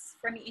parts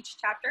from each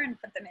chapter and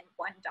put them in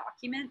one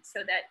document so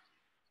that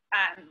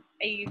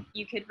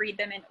you could read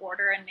them in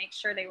order and make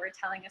sure they were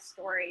telling a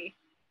story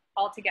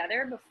all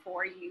together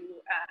before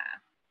you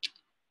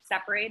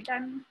separate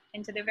them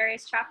into the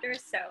various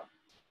chapters. So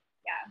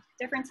yeah,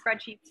 different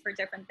spreadsheets for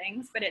different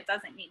things, but it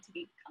doesn't need to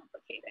be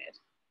complicated.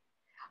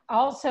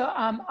 Also,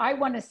 I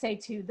want to say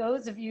to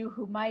those of you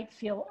who might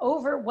feel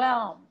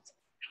overwhelmed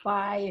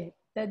by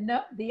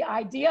the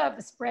idea of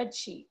a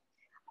spreadsheet,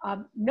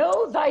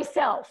 know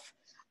thyself.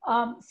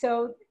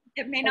 So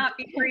it may not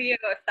be for you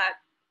if that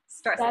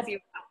stresses you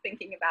out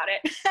thinking about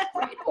it.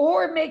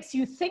 Or makes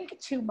you think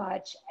too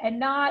much and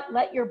not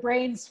let your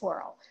brain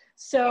swirl.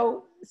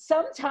 So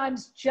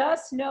sometimes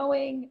just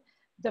knowing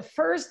the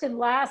first and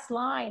last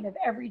line of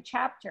every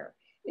chapter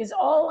is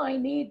all I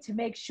need to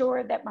make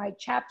sure that my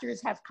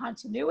chapters have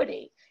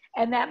continuity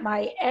and that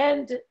my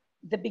end,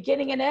 the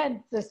beginning and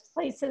end, the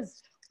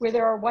places where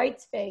there are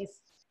white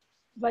space,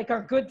 like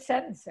are good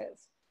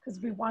sentences, because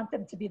we want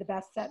them to be the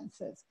best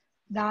sentences,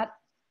 not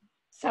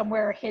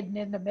somewhere hidden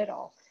in the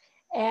middle.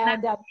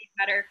 And that would be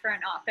better for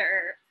an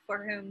author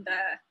for whom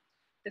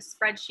the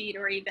spreadsheet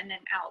or even an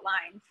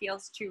outline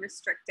feels too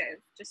restrictive,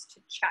 just to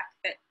check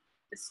that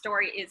the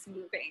story is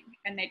moving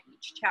and that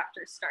each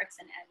chapter starts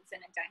and ends in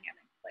a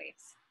dynamic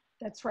place.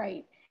 That's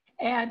right.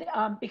 And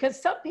because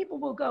some people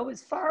will go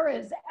as far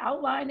as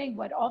outlining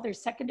what all their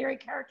secondary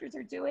characters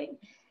are doing,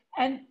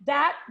 and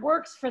that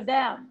works for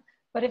them.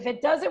 But if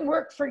it doesn't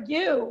work for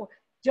you,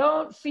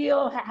 don't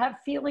have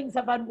feelings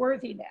of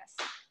unworthiness,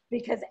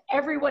 because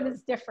everyone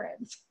is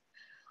different.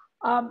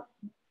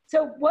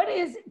 So what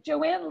is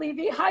Joanne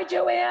Levy? Hi,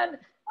 Joanne.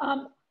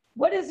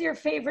 What is your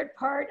favorite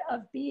part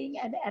of being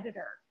an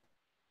editor?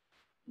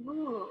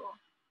 Ooh,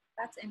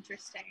 that's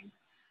interesting.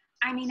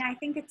 I mean, I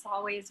think it's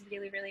always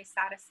really, really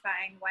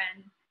satisfying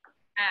when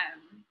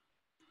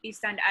you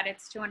send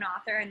edits to an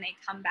author and they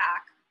come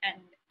back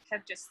and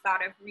have just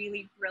thought of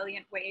really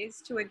brilliant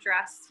ways to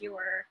address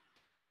your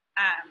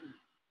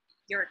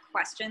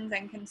questions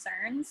and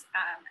concerns,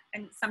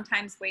 and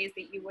sometimes ways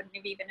that you wouldn't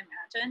have even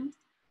imagined.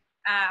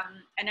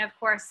 And of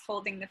course,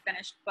 holding the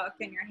finished book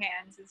in your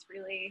hands is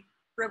really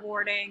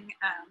rewarding.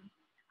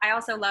 I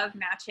also love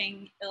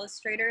matching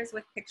illustrators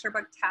with picture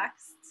book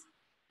texts.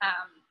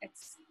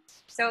 It's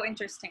so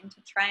interesting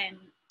to try and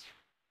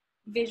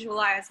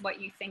visualize what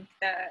you think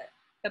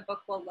the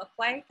book will look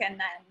like and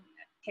then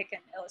pick an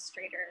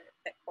illustrator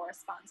that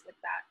corresponds with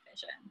that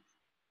vision.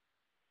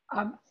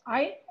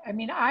 I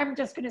mean, I'm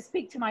just going to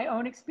speak to my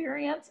own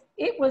experience.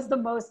 It was the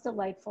most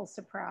delightful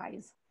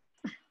surprise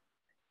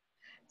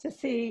to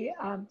see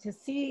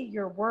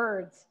your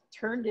words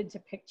turned into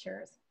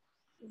pictures.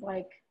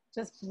 Like,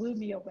 just blew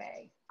me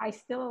away. I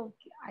still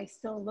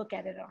look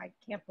at it and I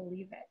can't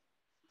believe it.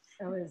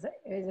 It was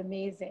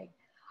amazing.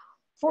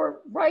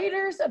 For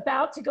writers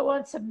about to go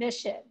on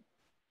submission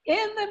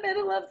in the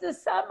middle of the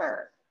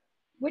summer,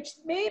 which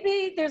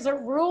maybe there's a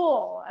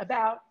rule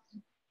about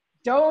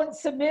don't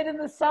submit in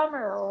the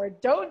summer or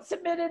don't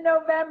submit in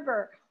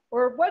November,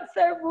 or what's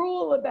that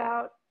rule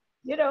about,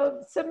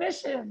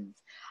 submissions?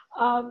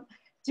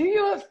 Do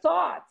you have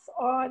thoughts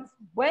on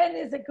when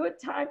is a good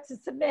time to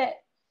submit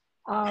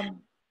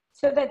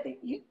so that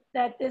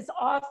this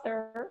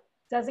author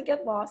doesn't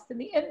get lost in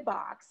the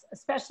inbox,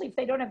 especially if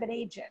they don't have an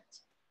agent?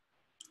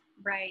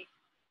 Right.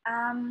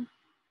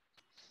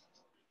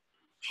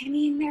 I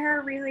mean, there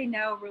are really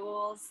no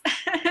rules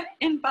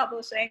in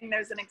publishing.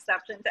 There's an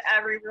exception to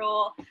every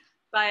rule,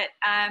 but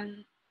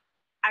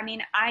I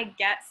mean, I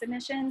get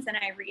submissions and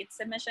I read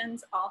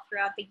submissions all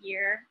throughout the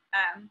year.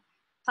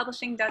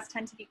 Publishing does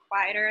tend to be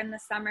quieter in the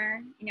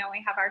summer. You know,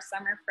 we have our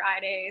summer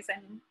Fridays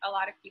and a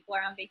lot of people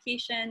are on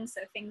vacation,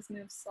 so things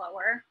move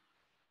slower.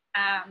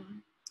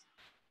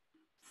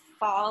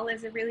 Fall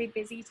is a really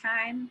busy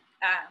time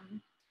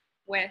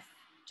with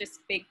just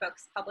big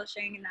books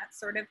publishing and that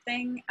sort of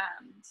thing.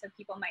 So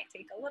people might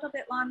take a little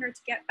bit longer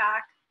to get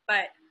back,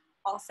 but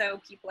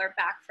also people are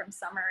back from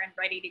summer and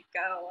ready to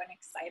go and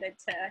excited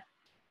to,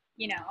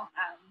 you know,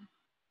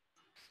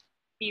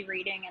 be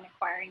reading and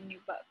acquiring new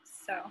books.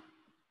 So,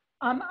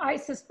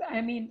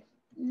 I mean,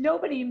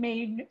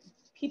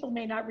 people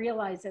may not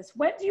realize this.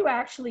 When do you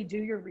actually do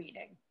your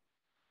reading?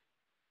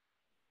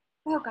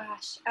 Oh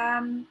gosh,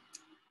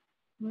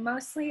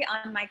 mostly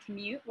on my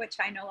commute, which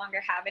I no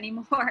longer have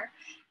anymore.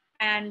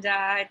 And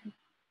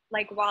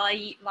like while I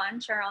eat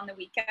lunch or on the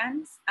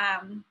weekends.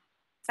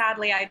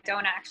 Sadly, I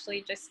don't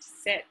actually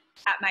just sit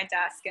at my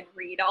desk and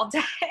read all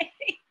day.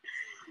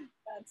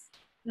 That's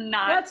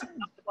not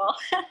possible.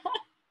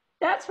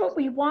 That's what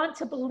we want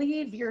to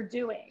believe you're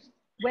doing.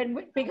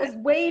 Because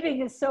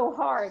waiting is so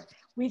hard.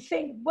 We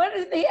think, what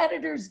are the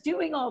editors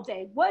doing all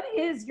day? What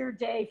is your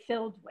day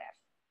filled with?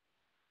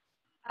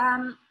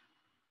 I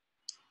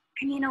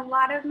mean, a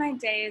lot of my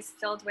day is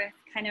filled with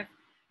kind of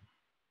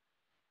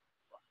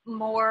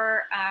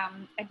more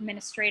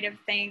administrative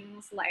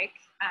things like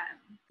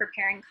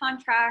preparing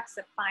contracts,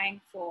 applying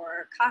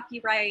for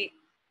copyright,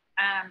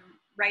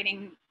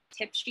 writing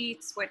tip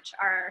sheets, which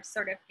are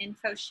sort of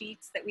info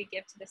sheets that we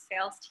give to the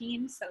sales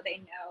team so they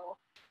know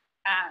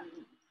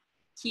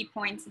key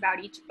points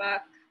about each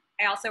book.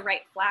 I also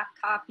write flap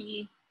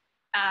copy.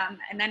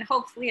 And then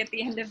hopefully at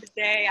the end of the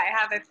day, I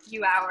have a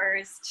few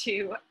hours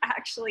to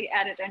actually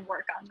edit and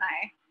work on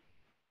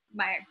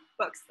my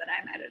books that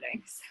I'm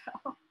editing.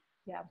 So,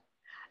 yeah.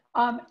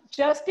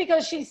 Just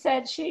because she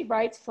said she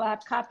writes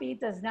flap copy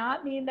does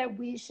not mean that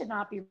we should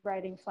not be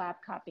writing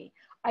flap copy.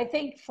 I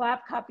think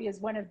flap copy is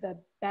one of the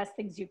best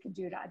things you can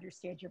do to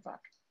understand your book.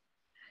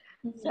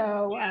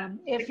 So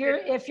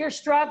if you're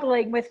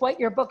struggling with what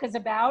your book is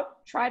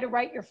about, try to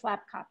write your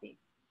flap copy.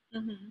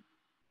 Mm-hmm.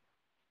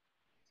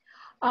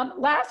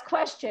 Last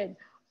question,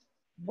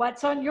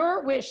 what's on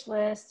your wish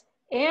list,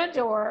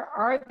 and/or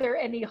are there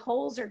any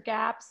holes or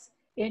gaps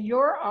in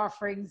your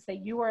offerings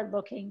that you are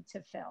looking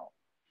to fill?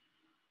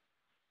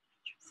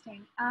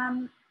 Interesting.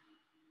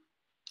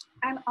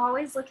 I'm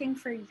always looking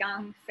for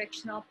young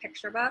fictional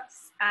picture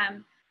books.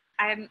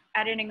 I'm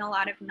editing a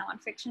lot of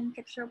nonfiction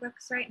picture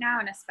books right now,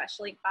 and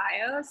especially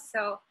bios.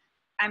 So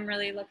I'm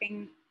really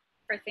looking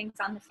for things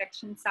on the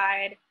fiction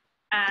side.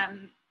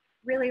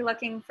 Really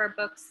looking for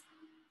books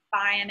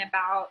by and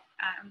about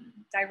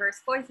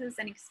diverse voices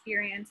and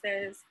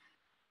experiences,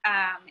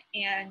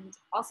 and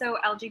also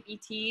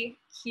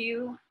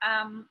LGBTQ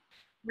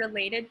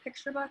related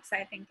picture books.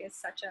 I think is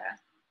such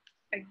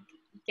a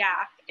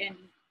gap in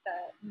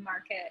the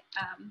market.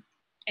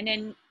 And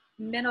in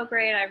middle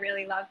grade, I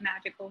really love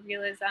magical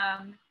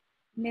realism,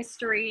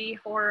 mystery,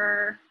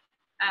 horror,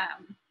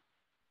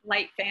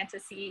 light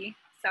fantasy.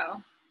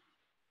 So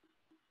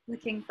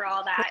looking for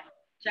all that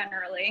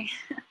generally.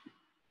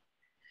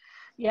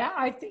 Yeah,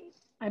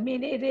 I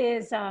mean, it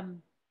is,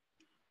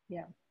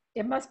 yeah,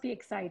 it must be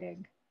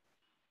exciting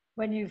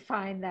when you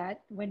find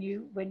that, when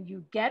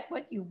you get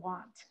what you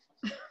want.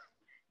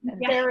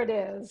 And there it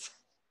is.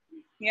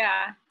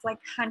 Yeah, it's like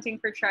hunting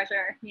for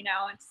treasure, you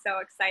know, it's so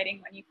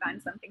exciting when you find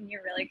something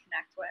you really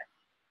connect with.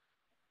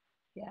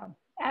 Yeah,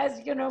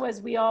 as you know,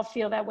 as we all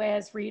feel that way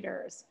as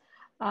readers.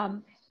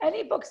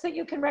 Any books that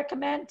you can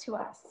recommend to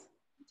us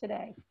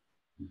today?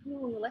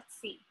 Ooh, let's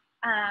see.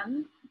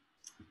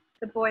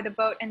 The Boy, the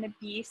Boat, and the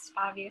Beast,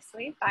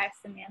 obviously, by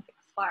Samantha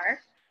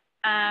Clark.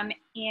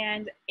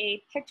 And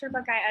a picture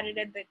book I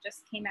edited that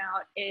just came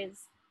out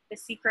is The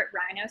Secret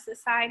Rhino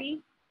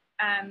Society,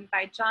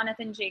 by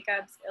Jonathan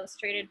Jacobs,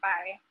 illustrated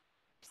by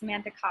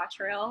Samantha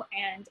Cottrell.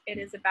 And it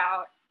is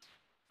about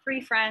 3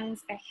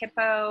 friends, a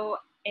hippo,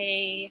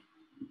 a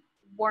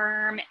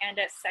worm, and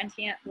a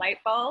sentient light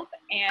bulb.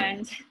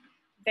 And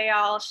they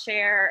all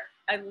share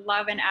a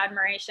love and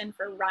admiration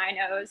for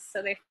rhinos.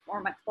 So they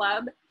form a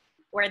club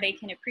where they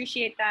can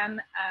appreciate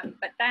them.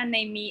 But then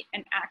they meet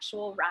an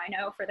actual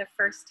rhino for the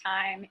first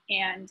time,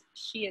 and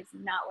she is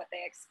not what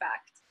they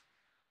expect.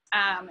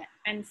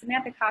 And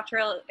Samantha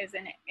Cottrell is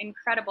an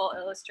incredible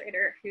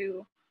illustrator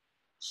who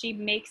she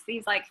makes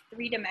these like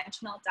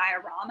 3-dimensional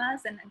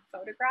dioramas and then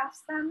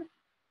photographs them.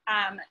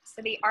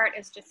 So the art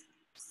is just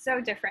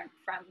so different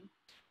from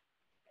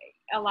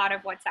a lot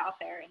of what's out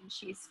there, and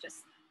she's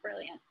just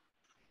brilliant.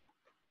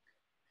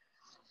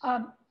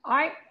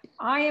 I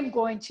am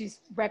going to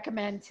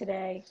recommend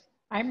today,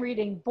 I'm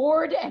reading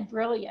Bored and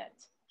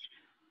Brilliant.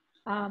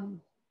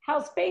 How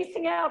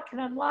Spacing Out Can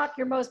Unlock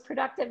Your Most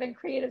Productive and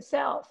Creative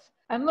Self.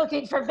 I'm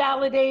looking for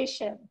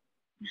validation.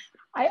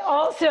 I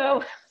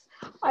also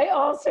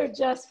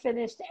just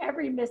finished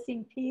Every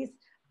Missing Piece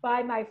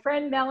by my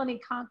friend Melanie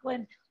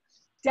Conklin.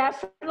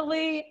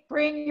 definitely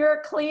bring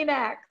your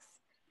Kleenex.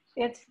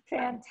 It's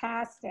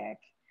fantastic.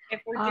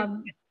 If we're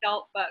doing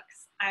adult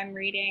books, I'm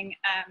reading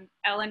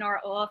Eleanor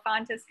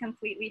Oliphant's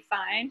Completely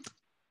Fine,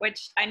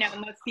 which I know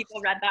most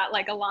people read that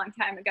like a long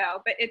time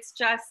ago, but it's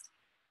just,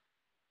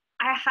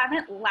 I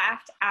haven't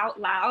laughed out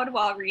loud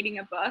while reading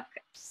a book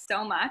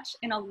so much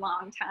in a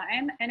long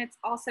time. And it's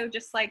also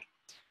just like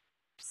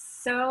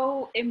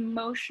so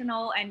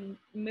emotional and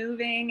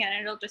moving,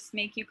 and it'll just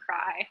make you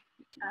cry.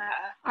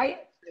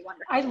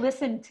 I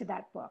listened to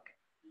that book,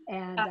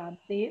 and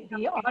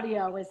the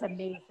audio is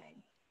amazing.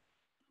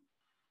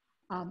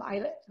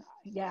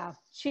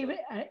 She's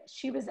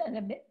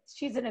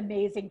an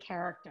amazing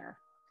character.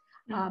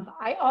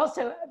 I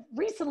also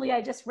recently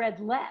I just read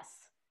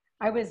Less.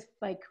 I was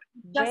like,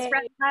 just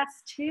read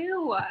Less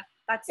too.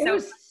 That's it so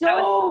was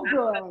so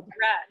good.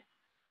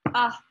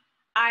 Read.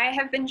 I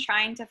have been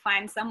trying to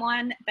find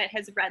someone that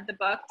has read the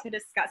book to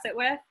discuss it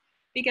with,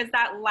 because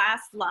that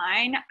last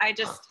line, I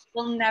just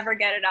will never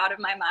get it out of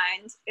my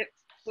mind. It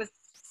was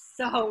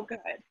so good.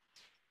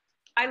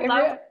 I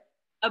love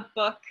a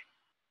book.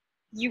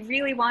 You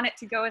really want it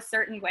to go a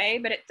certain way,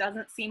 but it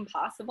doesn't seem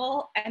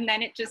possible. And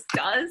then it just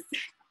does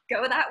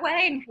go that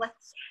way. And like,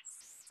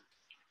 yes,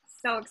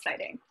 so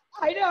exciting.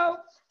 I know,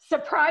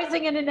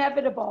 surprising and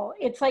inevitable.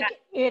 It's like,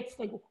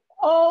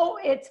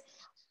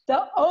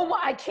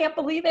 I can't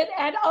believe it.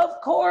 And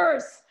of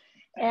course,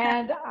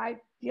 and I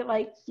feel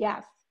like,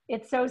 yes,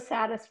 it's so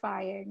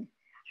satisfying.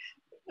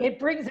 It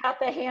brings out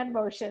the hand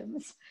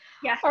motions.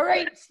 Yeah. All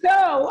right,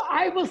 so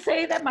I will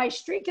say that my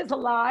streak is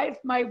alive.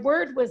 My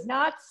word was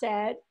not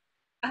said.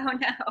 Oh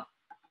no.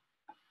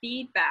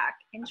 Feedback,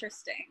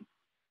 interesting.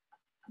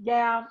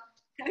 Yeah,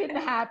 didn't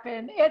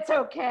happen. It's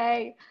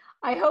okay.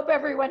 I hope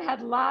everyone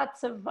had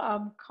lots of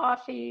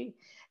coffee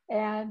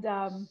and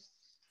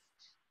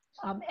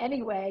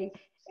anyway.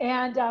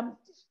 And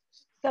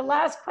the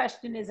last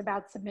question is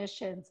about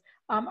submissions.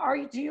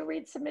 Do you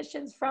read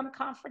submissions from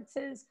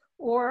conferences,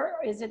 or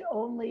is it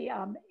only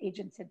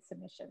agented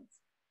submissions?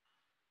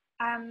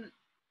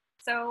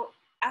 So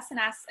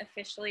SNS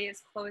officially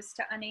is closed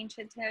to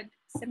unagented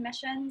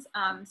submissions.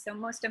 So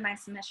most of my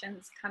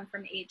submissions come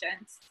from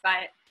agents,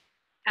 but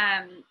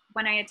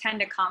when I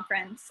attend a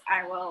conference,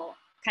 I will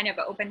kind of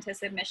open to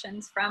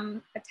submissions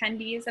from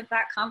attendees of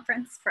that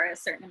conference for a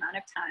certain amount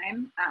of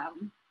time.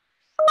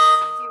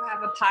 I do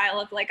have a pile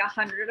of like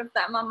 100 of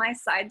them on my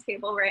side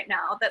table right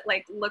now that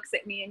like looks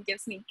at me and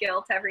gives me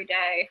guilt every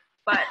day.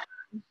 But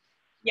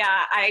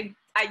yeah, I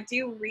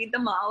do read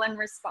them all and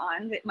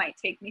respond. It might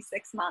take me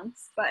 6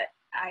 months, but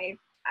I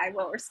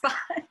will respond.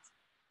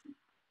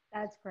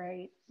 That's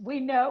great. We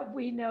know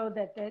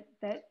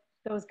that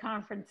those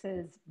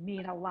conferences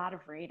mean a lot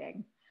of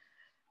reading.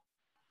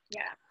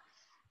 Yeah.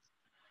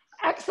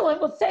 Excellent.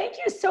 Well, thank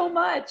you so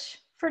much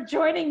for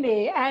joining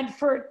me and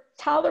for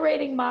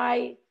tolerating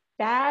my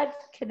bad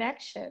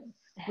connection,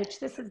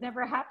 which this has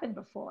never happened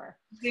before.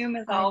 Zoom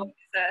is always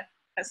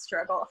a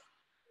struggle.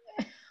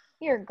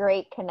 You're a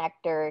great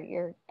connector.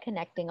 You're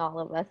connecting all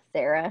of us,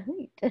 Sarah.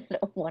 You did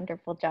a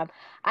wonderful job.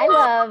 I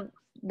love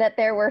that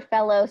there were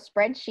fellow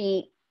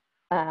spreadsheet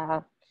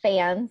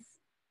fans.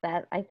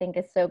 That I think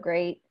is so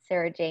great.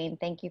 Sarah Jane,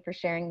 thank you for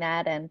sharing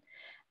that. And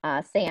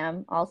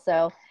Sam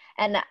also.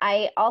 And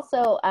I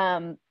also,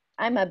 I'm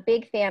a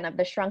big fan of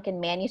the shrunken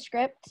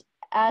manuscript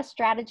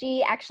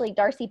strategy. Actually,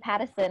 Darcy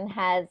Pattison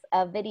has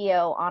a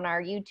video on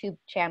our YouTube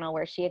channel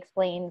where she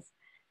explains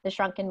the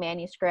shrunken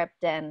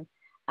manuscript and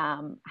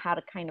how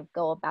to kind of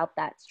go about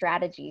that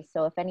strategy.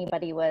 So if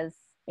anybody was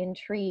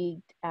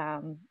intrigued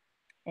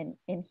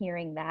in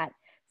hearing that,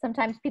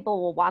 sometimes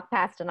people will walk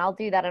past, and I'll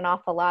do that an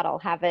awful lot. I'll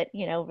have it,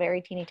 very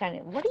teeny tiny.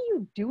 What are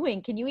you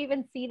doing? Can you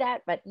even see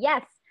that? But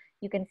yes,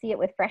 you can see it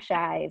with fresh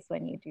eyes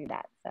when you do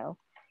that. So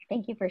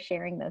thank you for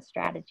sharing those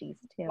strategies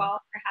too. Well,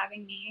 for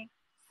having me,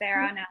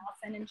 Sarah and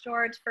Allison and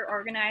George for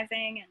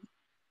organizing,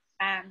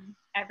 and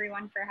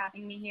everyone for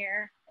having me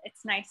here.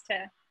 It's nice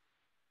to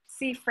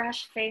see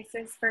fresh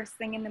faces first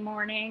thing in the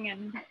morning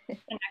and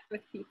connect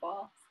with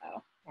people.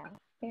 So yeah,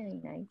 very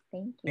nice.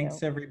 Thank you.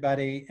 Thanks,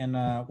 everybody. And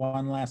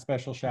one last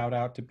special shout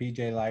out to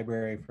PJ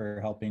Library for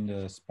helping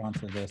to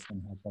sponsor this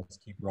and help us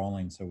keep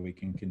rolling so we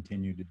can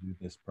continue to do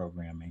this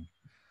programming.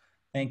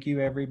 Thank you,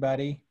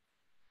 everybody.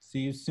 See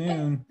you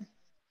soon.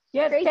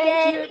 Yes,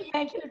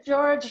 thank you,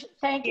 George.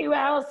 Thank you,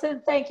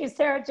 Allison. Thank you,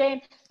 Sarah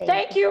Jane.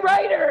 Thank you,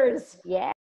 writers. Yeah.